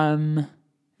from,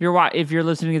 if you're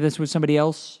listening to this with somebody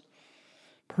else,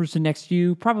 person next to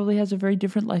you probably has a very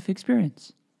different life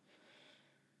experience.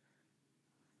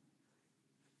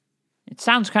 It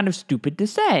sounds kind of stupid to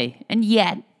say, and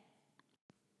yet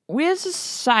we as a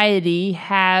society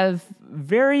have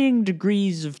varying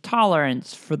degrees of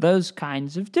tolerance for those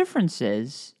kinds of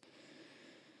differences.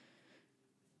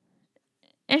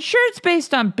 And sure, it's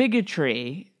based on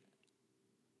bigotry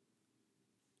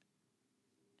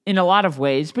in a lot of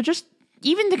ways, but just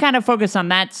even to kind of focus on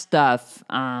that stuff,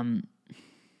 I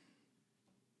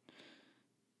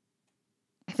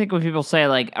think when people say,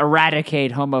 like,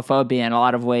 eradicate homophobia in a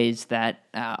lot of ways, that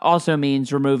also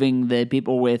means removing the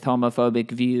people with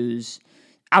homophobic views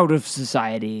out of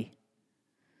society.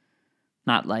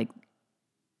 Not, like,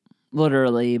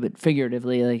 literally, but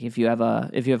figuratively. Like, if you have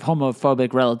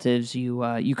homophobic relatives,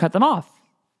 you cut them off.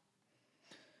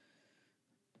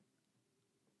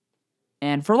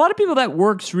 And for a lot of people, that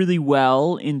works really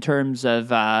well in terms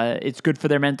of it's good for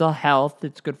their mental health.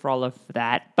 It's good for all of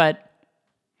that. But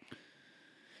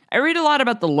I read a lot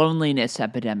about the loneliness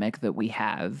epidemic that we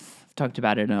have. I've talked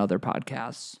about it in other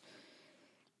podcasts.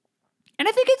 And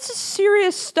I think it's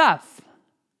serious stuff.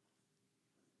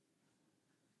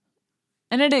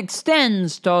 And it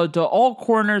extends to all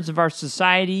corners of our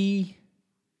society,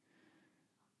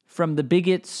 from the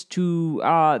bigots to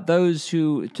those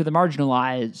to the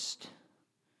marginalized.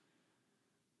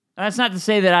 That's not to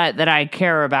say that I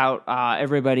care about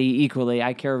everybody equally.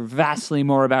 I care vastly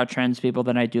more about trans people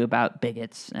than I do about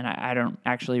bigots, and I don't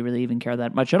actually really even care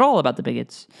that much at all about the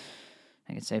bigots.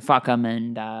 I can say fuck them,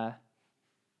 and I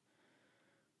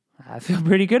feel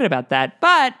pretty good about that.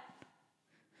 But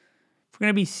if we're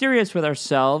going to be serious with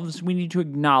ourselves, we need to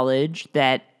acknowledge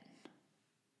that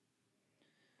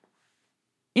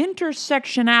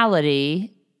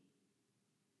intersectionality,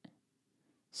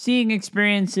 seeing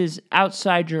experiences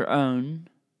outside your own,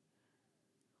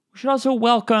 we should also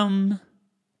welcome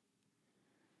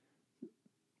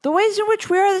the ways in which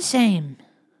we are the same.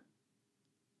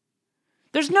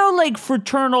 There's no,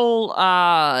 fraternal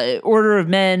order of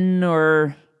men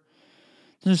or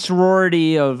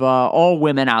sorority of all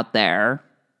women out there.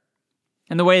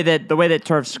 And the way that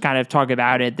TERFs kind of talk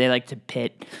about it, they like to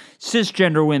pit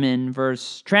cisgender women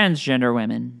versus transgender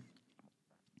women.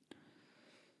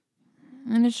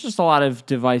 And it's just a lot of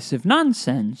divisive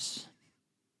nonsense.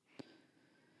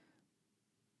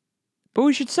 But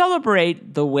we should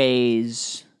celebrate the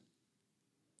ways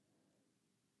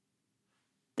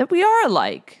that we are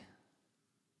alike.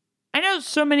 I know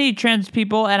so many trans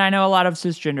people, and I know a lot of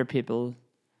cisgender people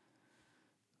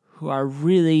who are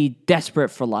really desperate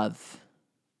for love.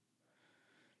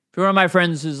 If you're one of my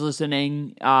friends who's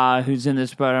listening, who's in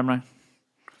this boat, I'm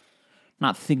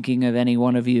not thinking of any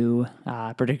one of you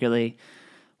particularly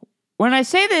when I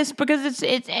say this, because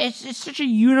it's such a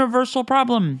universal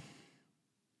problem.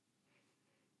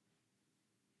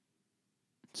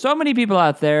 So many people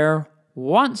out there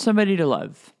want somebody to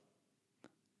love.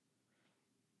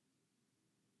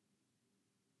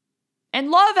 And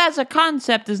love as a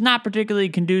concept is not particularly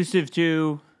conducive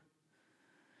to...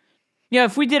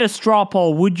 if we did a straw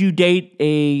poll, would you date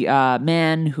a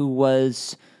man who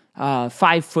was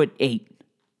 5'8"?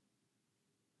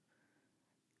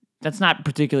 That's not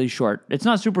particularly short. It's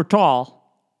not super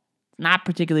tall. Not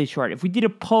particularly short. If we did a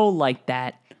poll like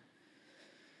that,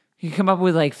 you come up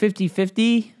with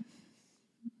 50-50.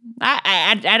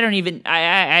 I don't even...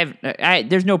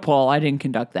 there's no poll. I didn't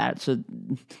conduct that. So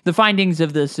the findings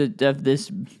of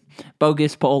this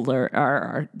bogus poll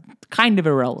are kind of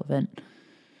irrelevant.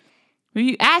 When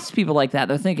you ask people like that,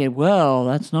 they're thinking, well,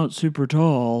 that's not super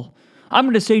tall. I'm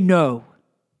going to say no.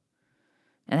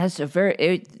 And that's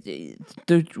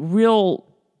the real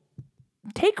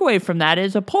takeaway from that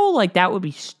is a poll like that would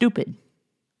be stupid.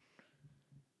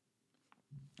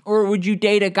 Or would you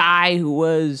date a guy who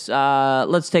was,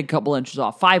 let's take a couple inches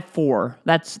off, 5'4"?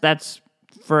 That's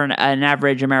for an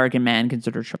average American man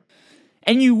considered short.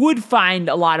 And you would find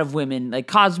a lot of women, like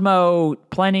Cosmo,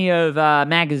 plenty of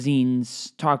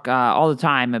magazines talk all the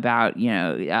time about,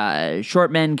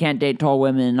 short men can't date tall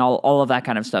women, all of that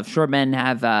kind of stuff. Short men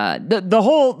have the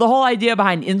whole idea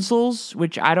behind incels,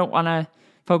 which I don't want to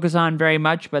focus on very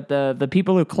much, but the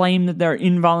people who claim that they're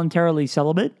involuntarily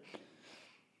celibate.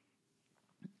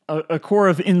 A core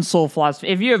of incel philosophy.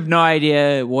 If you have no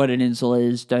idea what an incel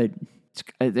is, they're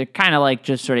kind of like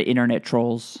just sort of internet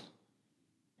trolls.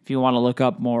 If you want to look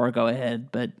up more, go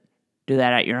ahead, but do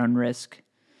that at your own risk.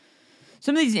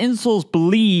 Some of these incels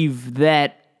believe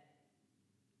that,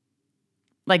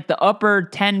 the upper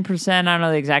 10%, I don't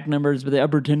know the exact numbers, but the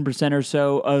upper 10% or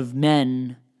so of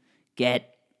men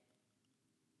get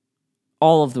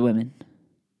all of the women.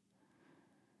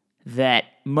 That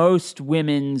most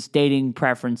women's dating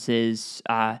preferences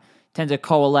tend to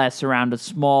coalesce around a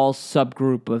small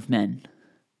subgroup of men.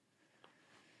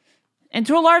 And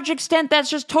to a large extent, that's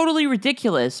just totally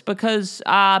ridiculous because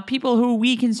people who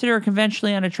we consider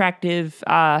conventionally unattractive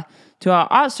to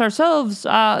us ourselves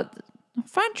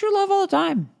find true love all the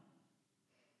time.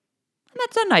 And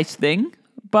that's a nice thing.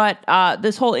 But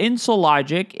this whole incel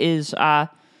logic is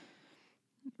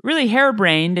really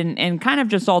harebrained and kind of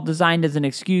just all designed as an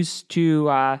excuse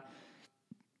to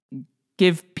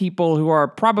give people who are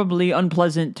probably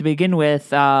unpleasant to begin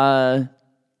with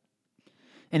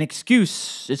an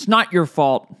excuse. It's not your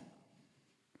fault.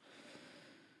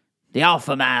 The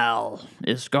alpha male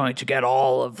is going to get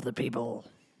all of the people.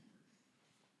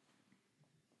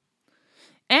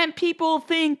 And people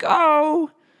think,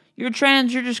 oh, you're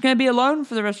trans, you're just going to be alone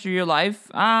for the rest of your life.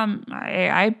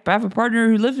 I have a partner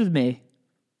who lives with me.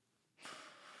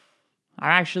 I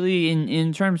actually,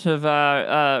 in terms of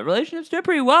relationships, do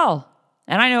pretty well.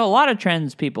 And I know a lot of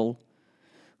trans people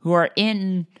who are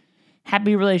in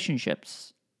happy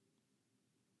relationships.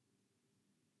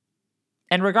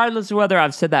 And regardless of whether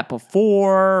I've said that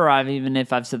before, or even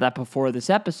if I've said that before this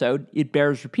episode, it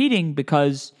bears repeating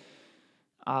because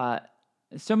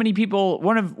so many people,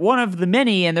 one of the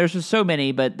many, and there's just so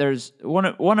many, but there's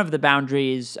one of the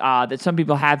boundaries that some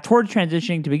people have toward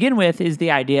transitioning to begin with is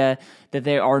the idea that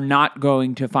they are not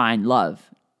going to find love.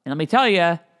 And let me tell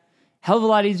you, hell of a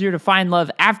lot easier to find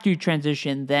love after you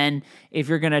transition than if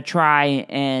you're going to try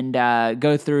and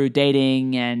go through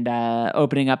dating and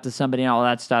opening up to somebody and all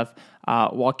that stuff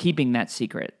while keeping that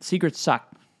secret. Secrets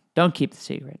suck. Don't keep the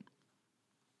secret.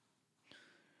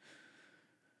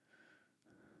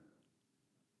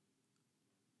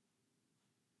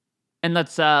 And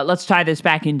let's tie this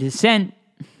back into scent,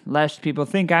 lest people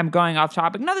think I'm going off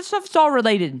topic. No, this stuff's all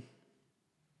related.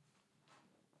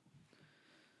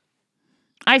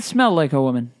 I smell like a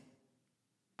woman.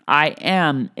 I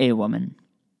am a woman.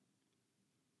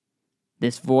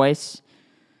 This voice,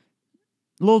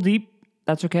 a little deep,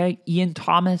 that's okay. Ian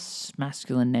Thomas,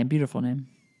 masculine name, beautiful name.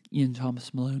 Ian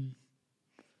Thomas Malone.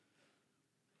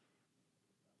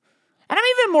 And I'm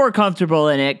even more comfortable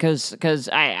in it because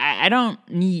I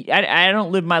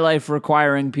don't live my life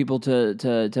requiring people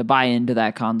to buy into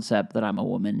that concept that I'm a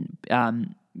woman.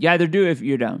 You either do if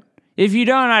you don't. If you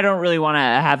don't, I don't really want to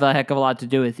have a heck of a lot to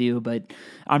do with you, but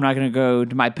I'm not going to go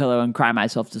to my pillow and cry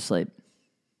myself to sleep.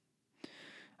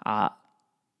 I'm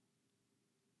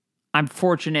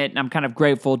fortunate and I'm kind of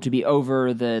grateful to be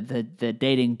over the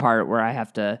dating part where I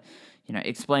have to,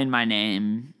 explain my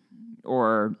name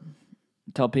or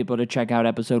tell people to check out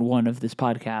episode 1 of this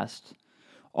podcast.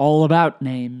 All about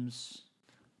names.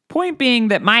 Point being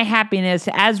that my happiness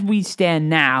as we stand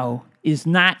now is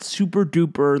not super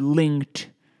duper linked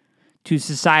to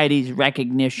society's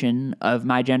recognition of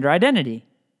my gender identity.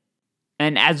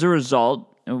 And as a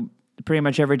result, pretty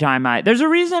much every time there's a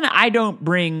reason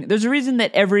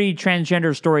that every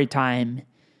transgender story time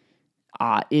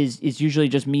is usually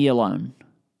just me alone.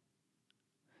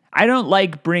 I don't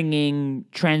like bringing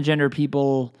transgender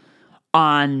people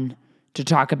on to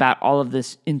talk about all of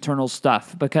this internal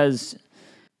stuff because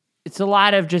it's a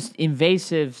lot of just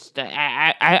invasive stuff.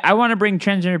 I want to bring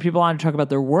transgender people on to talk about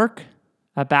their work,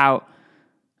 about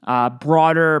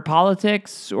broader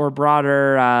politics or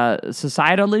broader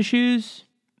societal issues.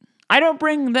 I don't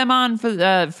bring them on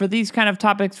for these kind of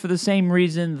topics for the same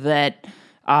reason that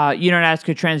you don't ask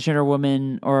a transgender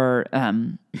woman or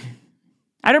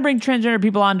I don't bring transgender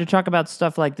people on to talk about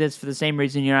stuff like this for the same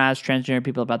reason you don't ask transgender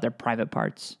people about their private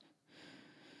parts.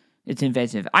 It's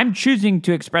invasive. I'm choosing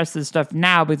to express this stuff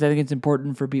now because I think it's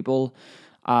important for people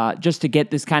just to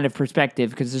get this kind of perspective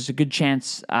because there's a good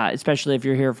chance, especially if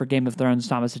you're here for Game of Thrones,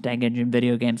 Thomas the Tank Engine,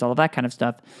 video games, all of that kind of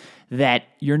stuff, that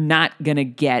you're not going to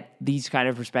get these kind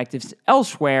of perspectives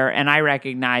elsewhere, and I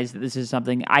recognize that this is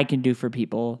something I can do for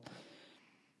people.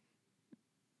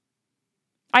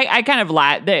 I kind of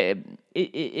laughed.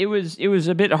 It was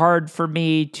a bit hard for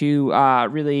me to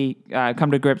really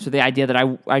come to grips with the idea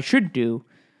that I should do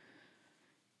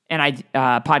an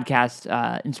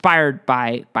podcast inspired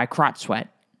by crotch sweat.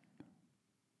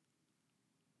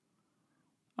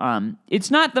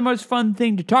 It's not the most fun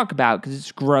thing to talk about because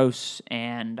it's gross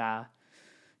and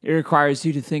it requires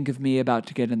you to think of me about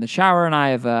to get in the shower, and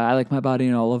I like my body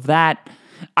and all of that.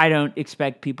 I don't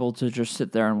expect people to just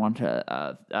sit there and want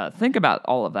to think about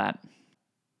all of that.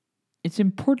 It's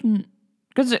important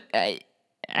because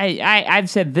I've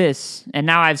said this, and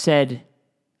now I've said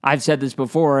this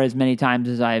before as many times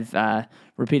as I've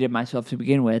repeated myself to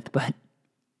begin with, but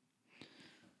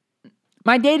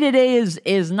my day-to-day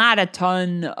is not a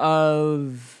ton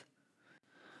of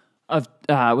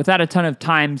without a ton of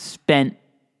time spent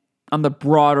on the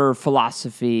broader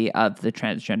philosophy of the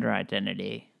transgender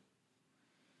identity.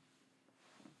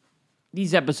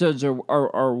 These episodes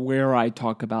are where I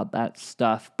talk about that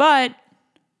stuff, but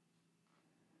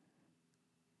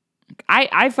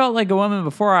I felt like a woman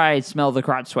before I smelled the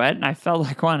crotch sweat, and I felt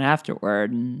like one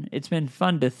afterward, and it's been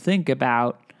fun to think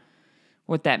about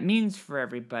what that means for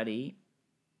everybody.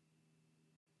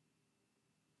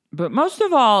 But most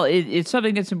of all, it's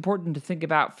something that's important to think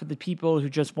about for the people who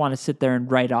just want to sit there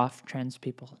and write off trans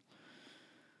people.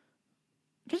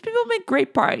 Trans people make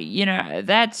great party,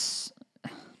 that's...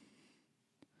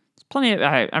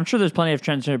 I'm sure there's plenty of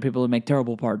transgender people who make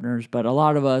terrible partners, but a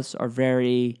lot of us are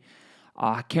very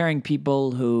caring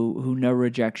people who know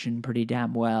rejection pretty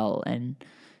damn well and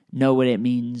know what it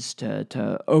means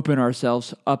to open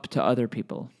ourselves up to other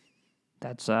people.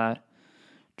 That's a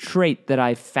trait that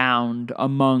I found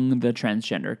among the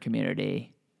transgender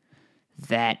community,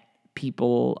 that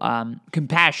people,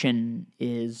 compassion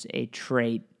is a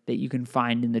trait that you can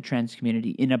find in the trans community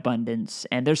in abundance.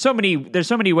 And there's so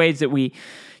many ways that we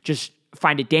just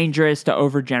find it dangerous to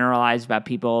overgeneralize about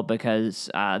people because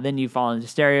then you fall into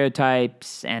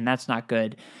stereotypes, and that's not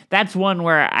good. That's one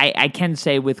where I can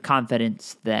say with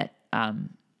confidence that a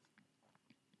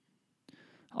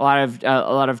lot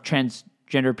of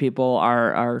transgender people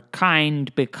are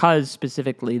kind because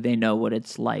specifically they know what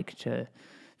it's like to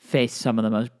face some of the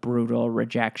most brutal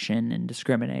rejection and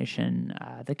discrimination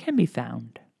that can be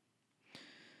found.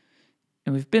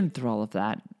 And we've been through all of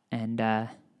that, and a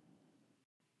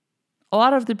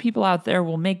lot of the people out there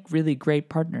will make really great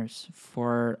partners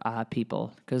for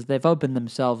people because they've opened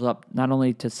themselves up not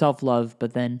only to self-love,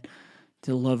 but then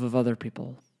to the love of other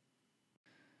people.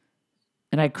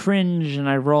 And I cringe and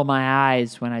I roll my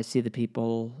eyes when I see the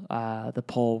people, the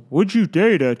poll, would you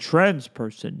date a trans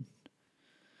person?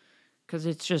 Because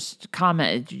it's just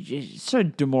it's so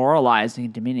demoralizing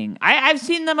and demeaning. I've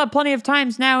seen them plenty of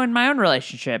times now in my own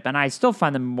relationship, and I still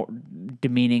find them more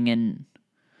demeaning and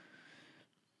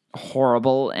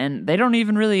horrible, and they don't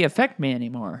even really affect me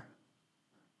anymore.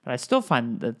 But I still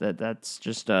find that's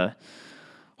just a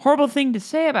horrible thing to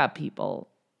say about people.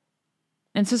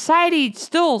 And society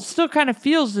still kind of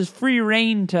feels this free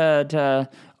reign to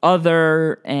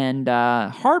other and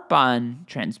harp on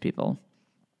trans people.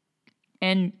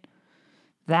 And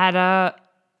that's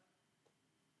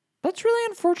really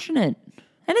unfortunate.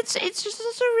 And it's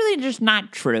also really just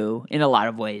not true in a lot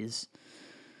of ways.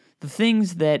 The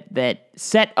things that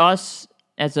set us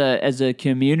as a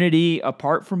community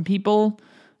apart from people,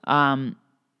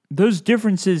 those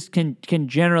differences can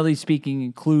generally speaking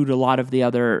include a lot of the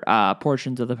other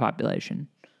portions of the population.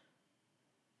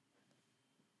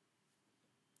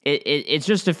 It's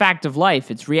just a fact of life.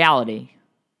 It's reality.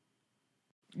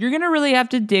 You're going to really have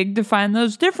to dig to find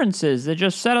those differences that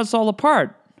just set us all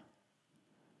apart.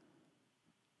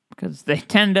 Because they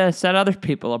tend to set other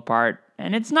people apart.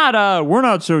 And it's not a, we're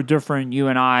not so different, you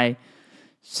and I,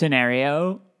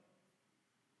 scenario.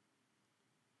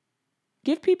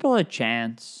 Give people a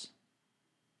chance.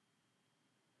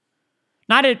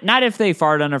 Not if they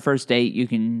fart on a first date, you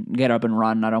can get up and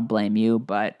run. I don't blame you.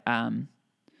 But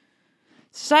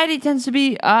society tends to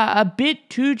be a bit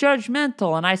too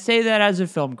judgmental, and I say that as a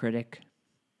film critic.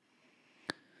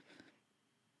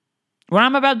 When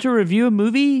I'm about to review a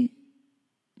movie,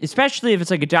 especially if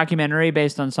it's like a documentary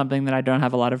based on something that I don't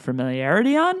have a lot of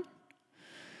familiarity on,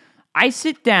 I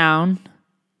sit down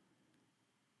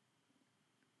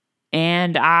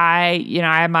and I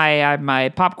have my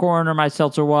popcorn or my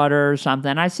seltzer water or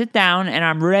something. I sit down and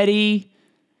I'm ready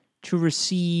to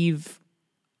receive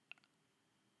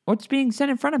what's being said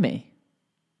in front of me.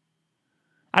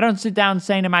 I don't sit down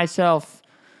saying to myself,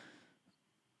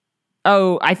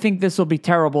 "Oh, I think this will be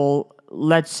terrible.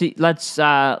 Let's see. Let's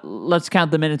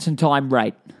count the minutes until I'm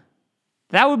right."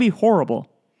 That would be horrible.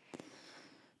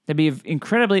 That'd be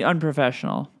incredibly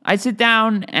unprofessional. I sit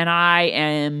down and I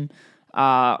am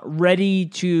ready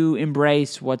to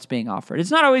embrace what's being offered.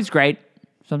 It's not always great.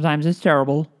 Sometimes it's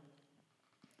terrible.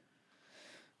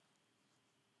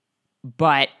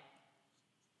 But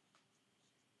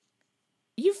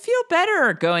you feel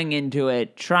better going into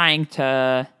it, trying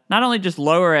to not only just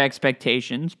lower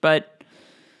expectations, but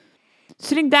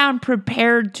sitting down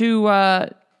prepared to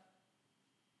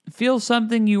feel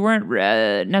something you weren't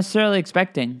necessarily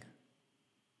expecting.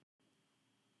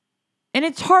 And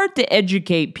it's hard to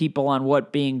educate people on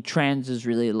what being trans is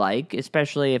really like,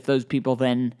 especially if those people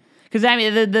then... Because, I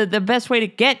mean, the best way to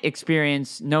get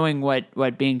experience knowing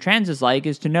what being trans is like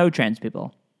is to know trans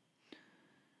people.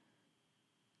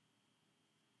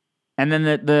 And then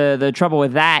the trouble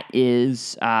with that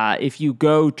is if you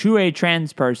go to a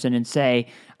trans person and say,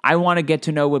 I want to get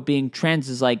to know what being trans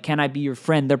is like, can I be your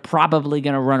friend? They're probably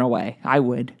going to run away. I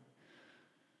would.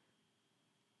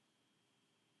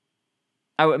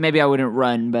 Maybe I wouldn't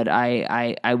run, but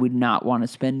I would not want to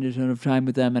spend a ton of time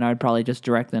with them, and I would probably just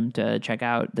direct them to check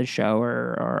out the show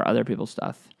or other people's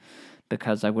stuff,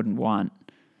 because I wouldn't want...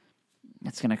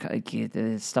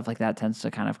 stuff like that tends to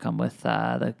kind of come with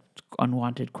the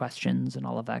unwanted questions and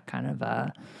all of that kind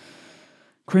of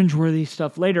cringeworthy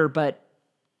stuff later, but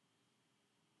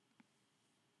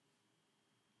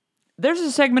there's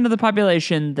a segment of the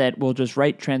population that will just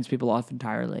write trans people off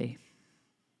entirely.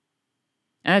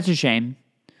 And that's a shame.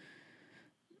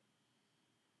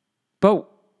 But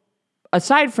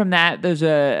aside from that, there's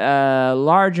a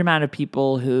large amount of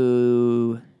people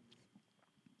who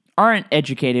aren't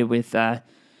educated with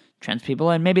trans people,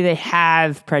 and maybe they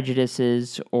have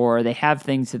prejudices or they have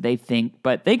things that they think,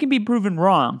 but they can be proven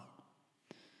wrong.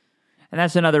 And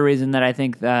that's another reason that I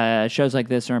think shows like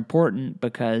this are important,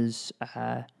 because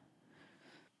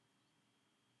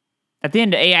At the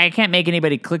end, I can't make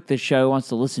anybody click the show who wants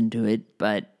to listen to it,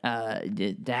 but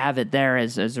to have it there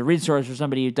as a resource for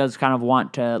somebody who does kind of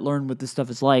want to learn what this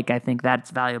stuff is like, I think that's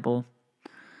valuable.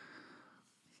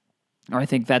 Or I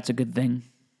think that's a good thing.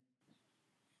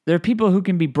 There are people who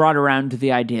can be brought around to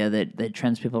the idea that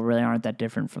trans people really aren't that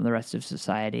different from the rest of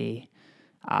society.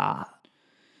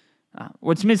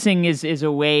 What's missing is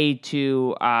a way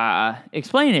to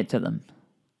explain it to them.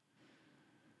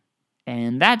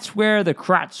 And that's where the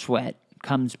crotch sweat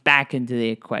comes back into the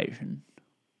equation.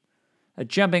 A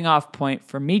jumping off point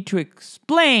for me to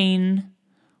explain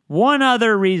one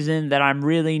other reason that I'm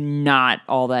really not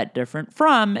all that different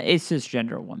from a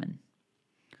cisgender woman.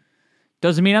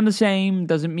 Doesn't mean I'm the same,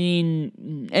 doesn't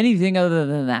mean anything other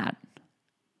than that.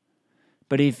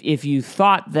 But if you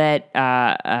thought that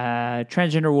a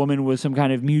transgender woman was some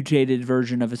kind of mutated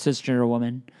version of a cisgender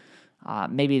woman,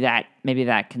 maybe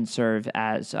that can serve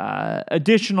as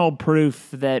additional proof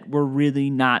that we're really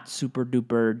not super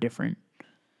duper different.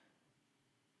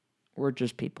 We're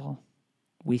just people.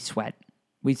 We sweat.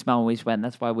 We smell when we sweat, and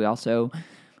that's why we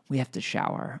have to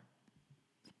shower.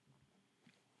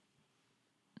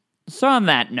 So on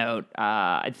that note,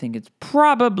 I think it's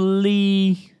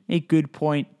probably a good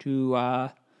point to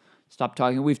stop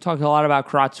talking. We've talked a lot about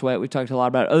crotch sweat. We've talked a lot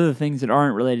about other things that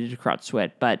aren't related to crotch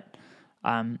sweat, but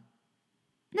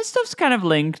this stuff's kind of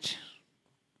linked.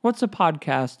 What's a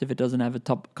podcast if it doesn't have a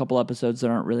couple episodes that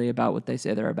aren't really about what they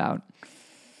say they're about?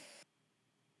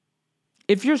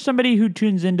 If you're somebody who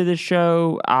tunes into this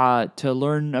show to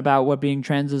learn about what being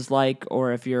trans is like,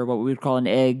 or if you're what we would call an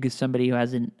egg, somebody who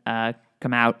hasn't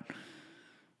come out,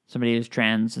 somebody who's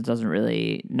trans and doesn't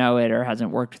really know it or hasn't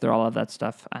worked through all of that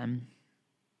stuff,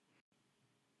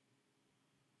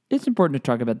 it's important to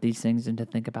talk about these things and to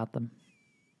think about them.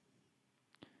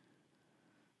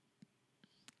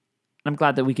 I'm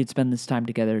glad that we could spend this time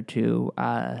together to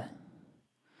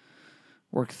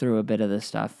work through a bit of this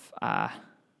stuff. I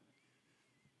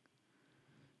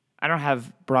don't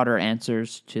have broader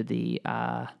answers to the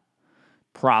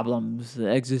problems, the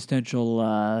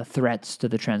existential threats to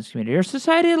the trans community or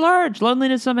society at large.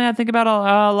 Loneliness is something I think about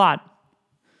a lot.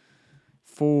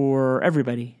 For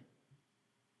everybody.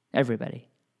 Everybody.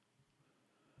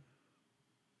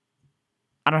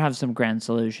 I don't have some grand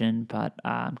solution, but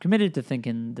I'm committed to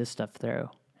thinking this stuff through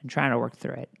and trying to work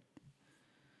through it.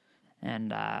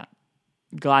 And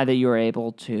glad that you were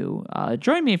able to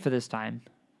join me for this time.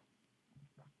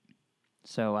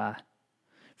 So,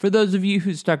 for those of you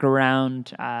who stuck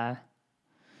around,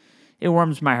 it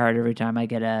warms my heart every time I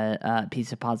get a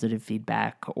piece of positive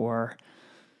feedback or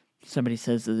somebody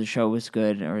says that the show was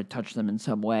good or it touched them in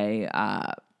some way.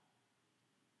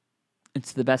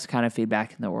 It's the best kind of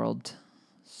feedback in the world.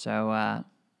 So,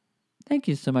 thank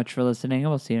you so much for listening, and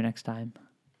we'll see you next time.